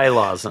the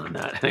bylaws on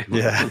that?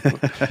 Yeah.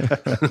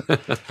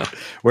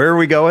 Where are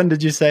we going,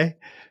 did you say?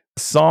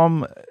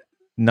 Psalm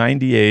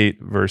 98,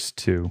 verse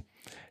 2.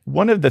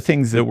 One of the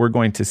things that we're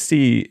going to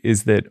see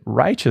is that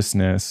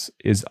righteousness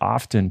is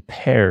often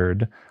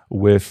paired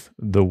with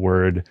the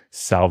word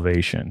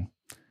salvation.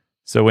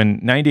 So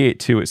in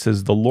 98:2, it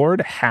says, the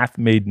Lord hath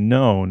made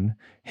known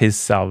his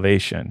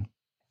salvation.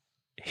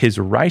 His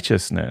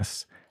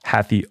righteousness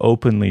hath he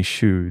openly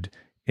shewed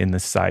in the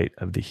sight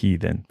of the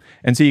heathen.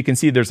 And so you can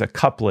see there's a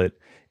couplet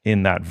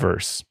in that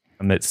verse,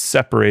 and that's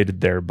separated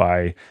there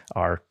by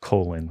our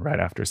colon right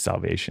after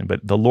salvation.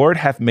 But the Lord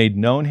hath made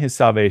known his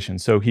salvation.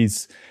 So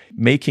he's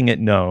making it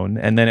known.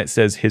 And then it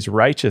says, his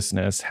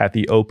righteousness hath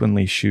he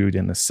openly shewed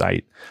in the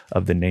sight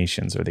of the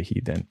nations or the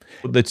heathen.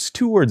 The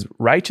two words,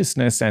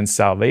 righteousness and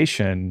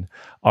salvation,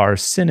 are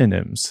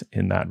synonyms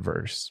in that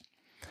verse.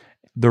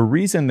 The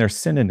reason they're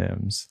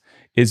synonyms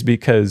is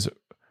because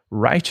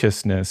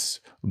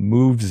righteousness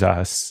moves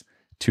us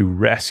to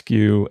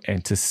rescue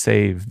and to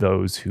save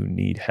those who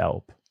need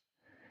help.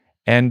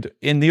 And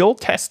in the Old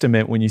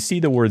Testament, when you see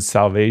the word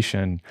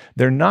salvation,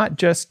 they're not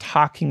just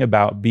talking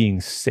about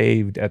being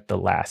saved at the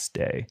last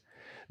day.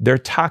 They're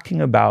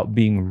talking about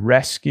being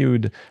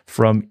rescued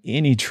from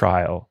any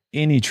trial,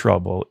 any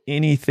trouble,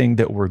 anything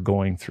that we're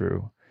going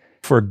through.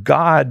 For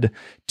God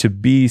to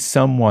be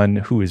someone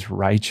who is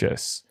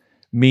righteous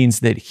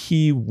means that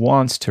he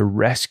wants to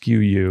rescue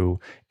you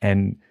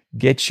and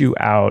get you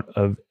out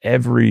of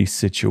every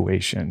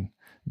situation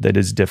that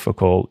is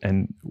difficult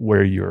and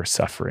where you're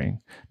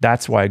suffering.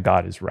 That's why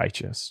God is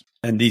righteous.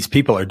 And these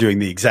people are doing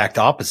the exact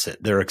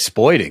opposite. They're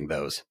exploiting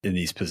those in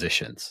these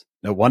positions.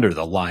 No wonder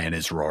the lion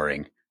is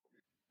roaring.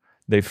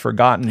 They've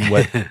forgotten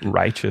what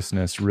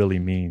righteousness really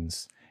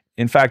means.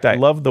 In fact, I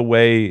love the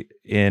way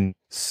in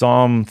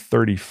Psalm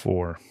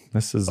 34,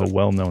 this is a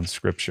well-known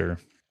scripture.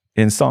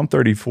 In Psalm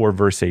 34,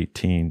 verse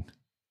 18,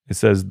 it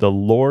says, "The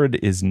Lord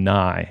is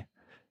nigh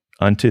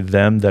unto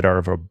them that are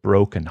of a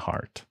broken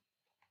heart,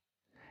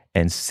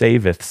 and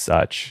saveth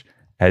such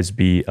as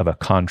be of a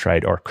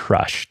contrite or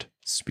crushed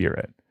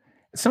spirit."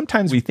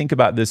 Sometimes we think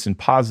about this in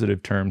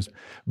positive terms,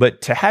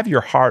 but to have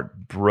your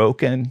heart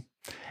broken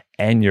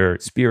and your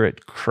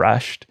spirit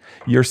crushed,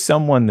 you're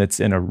someone that's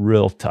in a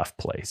real tough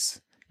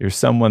place. You're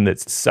someone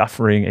that's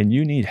suffering and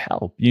you need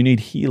help. You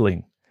need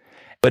healing.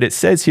 But it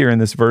says here in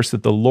this verse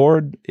that the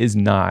Lord is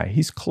nigh.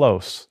 He's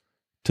close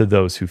to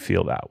those who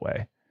feel that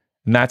way.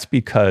 And that's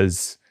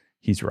because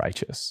he's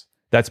righteous.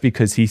 That's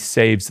because he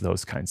saves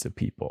those kinds of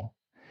people.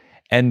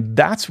 And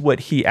that's what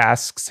he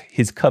asks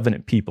his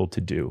covenant people to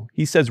do.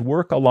 He says,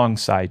 work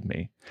alongside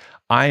me.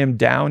 I am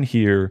down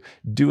here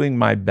doing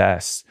my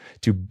best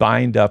to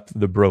bind up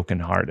the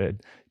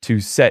brokenhearted, to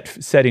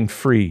setting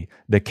free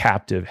the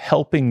captive,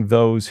 helping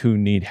those who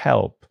need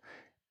help.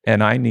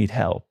 And I need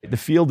help. The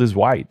field is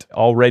white,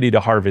 all ready to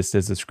harvest,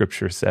 as the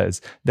scripture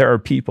says. There are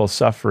people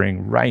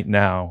suffering right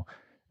now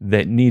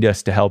that need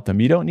us to help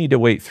them. You don't need to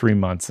wait 3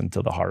 months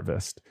until the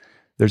harvest.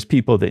 There's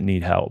people that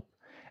need help.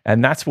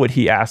 And that's what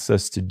he asks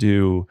us to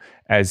do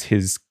as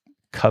his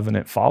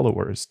covenant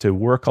followers, to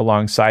work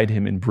alongside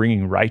him in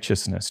bringing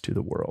righteousness to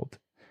the world.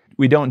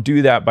 We don't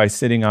do that by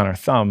sitting on our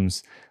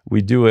thumbs.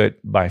 We do it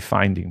by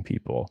finding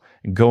people,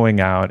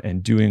 going out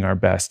and doing our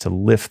best to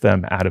lift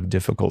them out of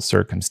difficult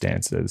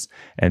circumstances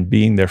and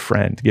being their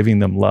friend, giving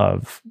them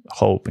love,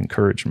 hope,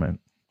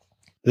 encouragement.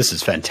 This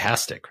is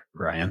fantastic,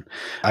 Ryan.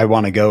 I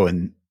want to go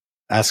and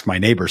ask my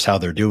neighbors how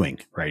they're doing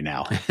right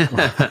now.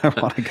 I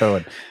want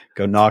to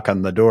go knock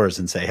on the doors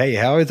and say, hey,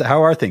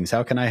 how are things?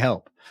 How can I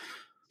help?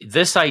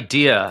 This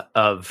idea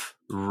of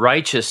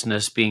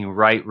righteousness being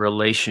right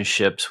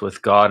relationships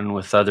with God and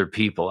with other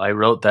people, I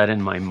wrote that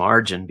in my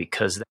margin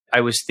because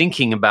I was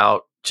thinking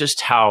about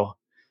just how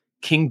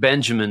King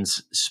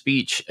Benjamin's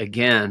speech,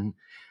 again,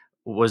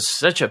 was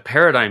such a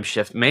paradigm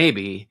shift,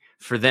 maybe,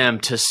 for them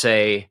to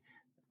say,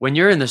 when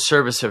you're in the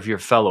service of your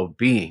fellow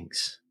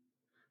beings,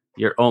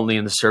 you're only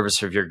in the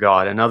service of your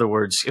God. In other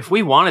words, if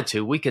we wanted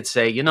to, we could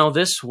say,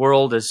 this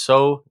world is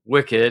so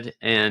wicked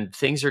and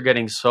things are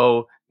getting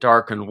so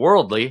dark and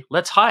worldly.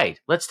 Let's hide.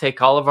 Let's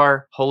take all of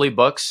our holy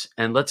books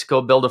and let's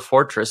go build a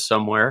fortress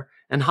somewhere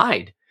and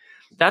hide.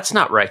 That's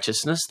not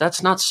righteousness.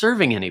 That's not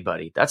serving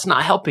anybody. That's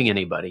not helping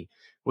anybody.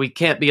 We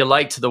can't be a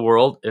light to the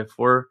world if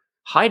we're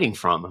hiding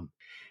from them.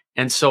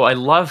 And so I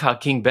love how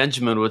King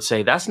Benjamin would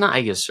say, that's not how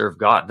you serve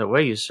God. The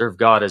way you serve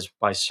God is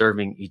by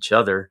serving each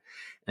other,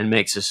 and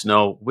makes us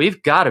know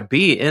we've got to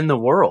be in the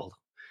world.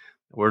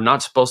 We're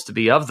not supposed to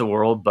be of the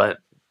world, but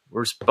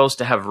we're supposed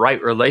to have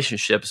right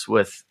relationships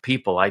with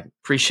people. I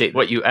appreciate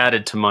what you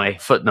added to my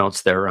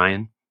footnotes there,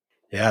 Ryan.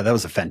 Yeah, that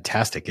was a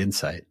fantastic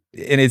insight.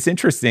 And it's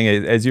interesting,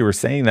 as you were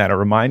saying that, it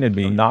reminded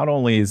me, not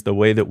only is the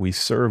way that we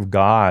serve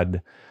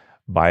God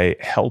by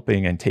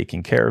helping and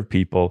taking care of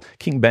people,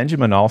 King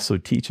Benjamin also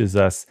teaches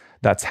us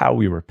that's how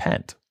we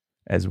repent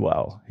as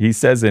well. He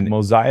says in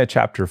Mosiah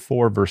chapter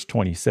 4, verse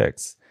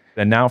 26,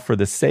 "And now for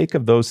the sake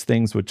of those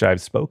things which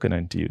I've spoken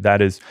unto you,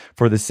 that is,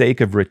 for the sake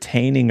of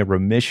retaining a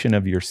remission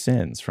of your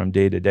sins from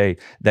day to day,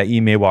 that ye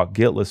may walk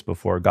guiltless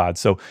before God."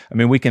 So,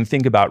 we can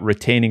think about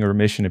retaining a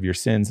remission of your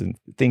sins and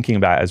thinking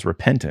about it as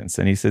repentance.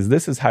 And he says,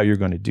 this is how you're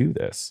going to do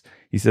this.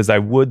 He says, "I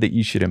would that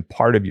ye should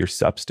impart of your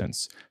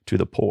substance to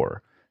the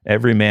poor,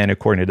 every man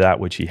according to that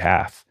which he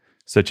hath,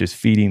 such as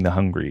feeding the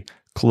hungry,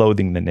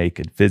 clothing the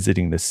naked,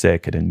 visiting the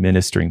sick, and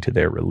administering to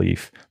their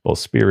relief, both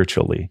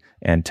spiritually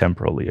and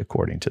temporally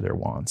according to their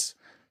wants."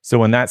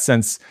 So in that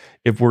sense,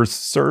 if we're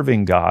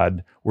serving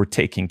God, we're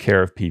taking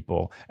care of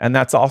people. And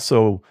that's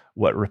also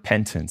what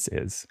repentance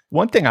is.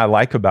 One thing I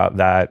like about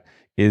that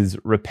is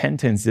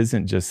repentance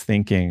isn't just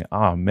thinking,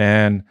 oh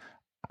man,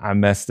 I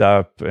messed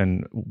up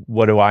and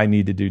what do I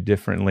need to do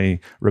differently?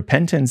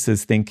 Repentance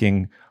is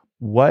thinking,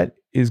 what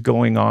is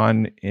going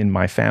on in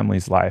my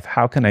family's life?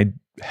 How can I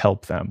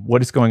help them?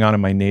 What is going on in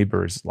my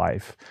neighbor's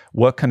life?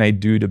 What can I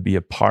do to be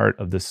a part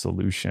of the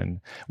solution?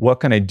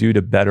 What can I do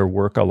to better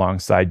work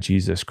alongside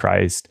Jesus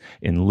Christ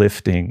in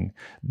lifting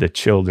the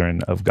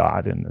children of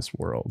God in this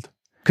world?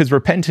 Because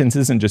repentance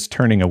isn't just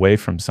turning away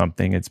from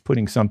something, it's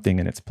putting something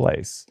in its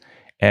place.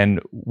 And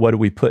what do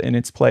we put in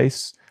its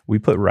place? We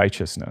put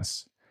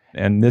righteousness.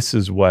 And this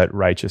is what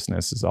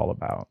righteousness is all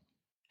about.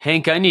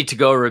 Hank, I need to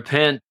go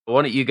repent.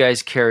 Why don't you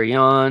guys carry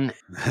on?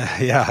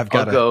 Yeah, I've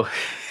got to go.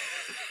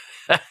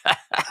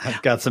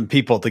 I've got some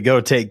people to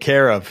go take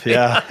care of.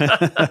 Yeah.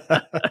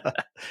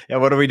 Yeah.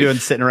 What are we doing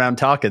sitting around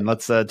talking?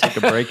 Let's take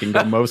a break and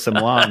go mow some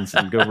lawns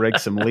and go rake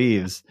some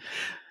leaves.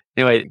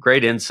 Anyway,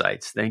 great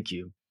insights. Thank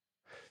you.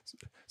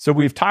 So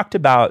we've talked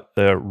about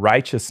the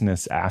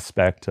righteousness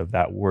aspect of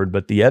that word,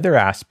 but the other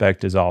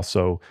aspect is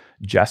also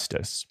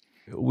justice.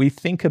 We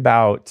think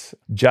about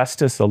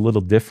justice a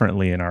little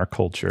differently in our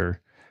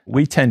culture.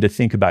 We tend to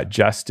think about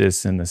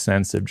justice in the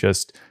sense of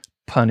just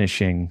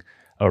punishing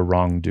a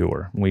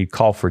wrongdoer. We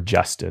call for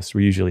justice.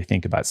 We usually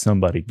think about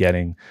somebody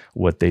getting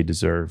what they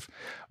deserve.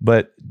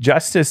 But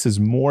justice is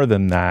more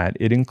than that.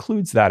 It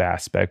includes that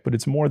aspect, but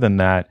it's more than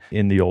that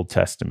in the Old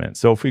Testament.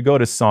 So if we go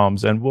to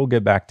Psalms, and we'll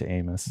get back to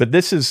Amos, but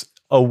this is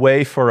a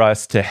way for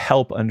us to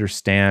help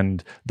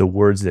understand the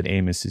words that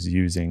Amos is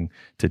using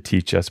to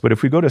teach us. But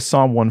if we go to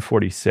Psalm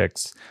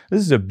 146, this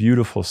is a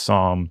beautiful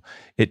psalm.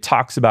 It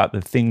talks about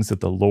the things that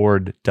the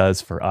Lord does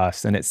for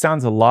us. And it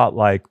sounds a lot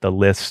like the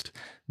list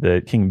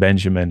that King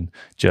Benjamin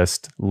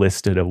just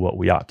listed of what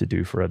we ought to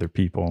do for other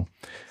people.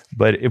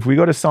 But if we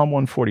go to Psalm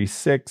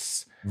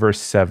 146, verse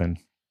 7,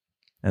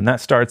 and that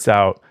starts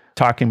out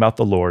talking about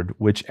the Lord,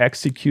 which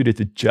executed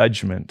the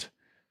judgment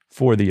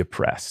for the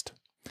oppressed.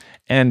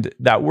 And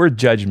that word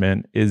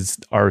judgment is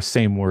our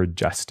same word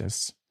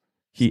justice.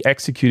 He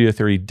executeth,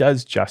 or he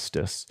does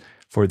justice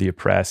for the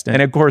oppressed. And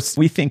of course,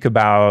 we think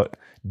about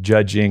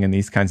judging and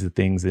these kinds of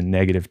things in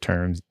negative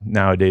terms.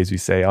 Nowadays we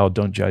say, oh,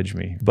 don't judge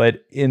me.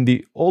 But in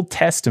the Old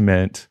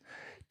Testament,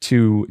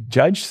 to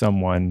judge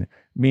someone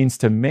means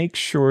to make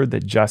sure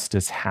that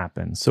justice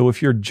happens. So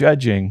if you're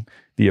judging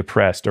the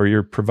oppressed or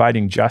you're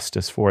providing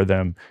justice for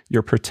them,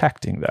 you're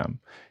protecting them.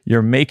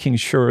 You're making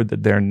sure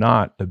that they're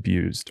not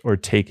abused or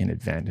taken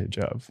advantage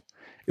of.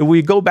 If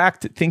we go back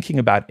to thinking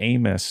about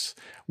Amos,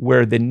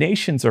 where the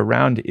nations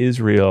around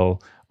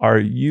Israel are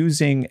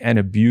using and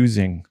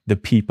abusing the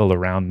people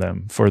around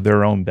them for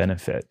their own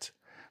benefit.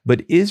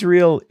 But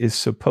Israel is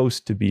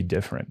supposed to be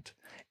different.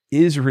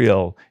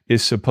 Israel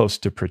is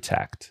supposed to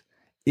protect.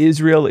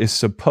 Israel is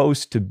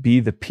supposed to be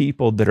the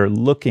people that are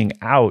looking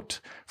out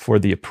for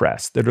the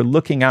oppressed, that are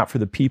looking out for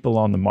the people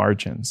on the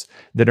margins,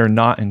 that are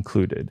not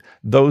included,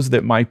 those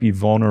that might be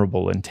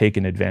vulnerable and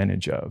taken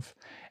advantage of.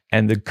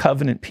 And the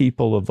covenant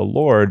people of the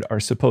Lord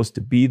are supposed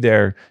to be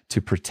there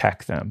to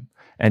protect them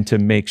and to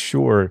make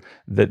sure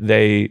that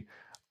they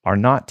are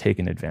not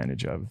taken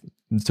advantage of,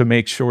 to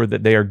make sure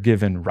that they are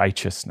given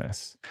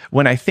righteousness.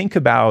 When I think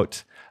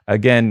about,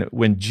 again,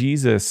 when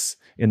Jesus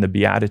in the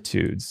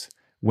Beatitudes,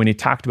 when he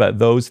talked about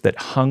those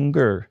that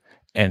hunger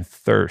and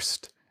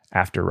thirst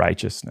after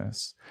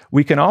righteousness,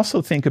 we can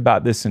also think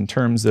about this in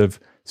terms of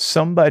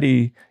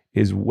somebody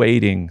is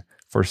waiting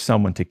for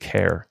someone to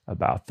care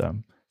about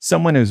them.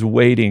 Someone is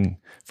waiting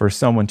for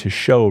someone to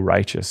show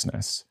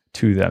righteousness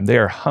to them. They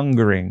are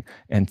hungering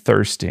and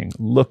thirsting,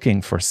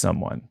 looking for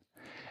someone.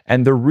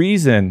 And the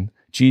reason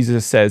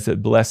Jesus says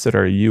that blessed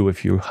are you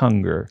if you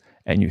hunger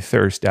and you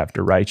thirst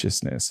after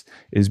righteousness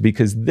is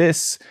because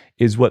this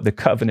is what the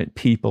covenant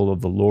people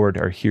of the Lord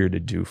are here to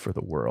do for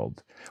the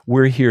world.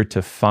 We're here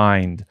to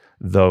find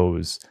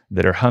those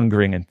that are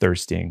hungering and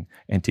thirsting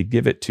and to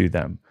give it to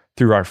them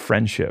through our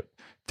friendship,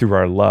 through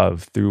our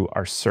love, through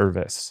our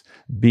service,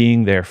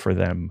 being there for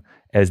them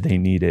as they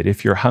need it.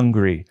 If you're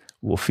hungry,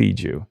 we'll feed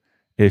you.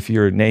 If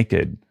you're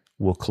naked,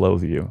 we'll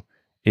clothe you.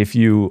 If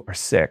you are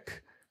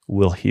sick,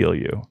 we'll heal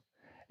you.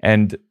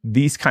 And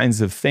these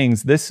kinds of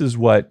things, this is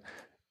what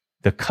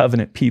the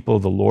covenant people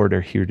of the Lord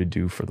are here to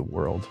do for the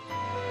world.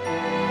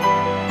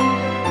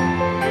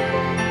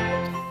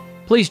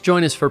 Please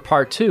join us for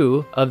part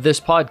 2 of this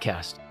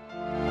podcast.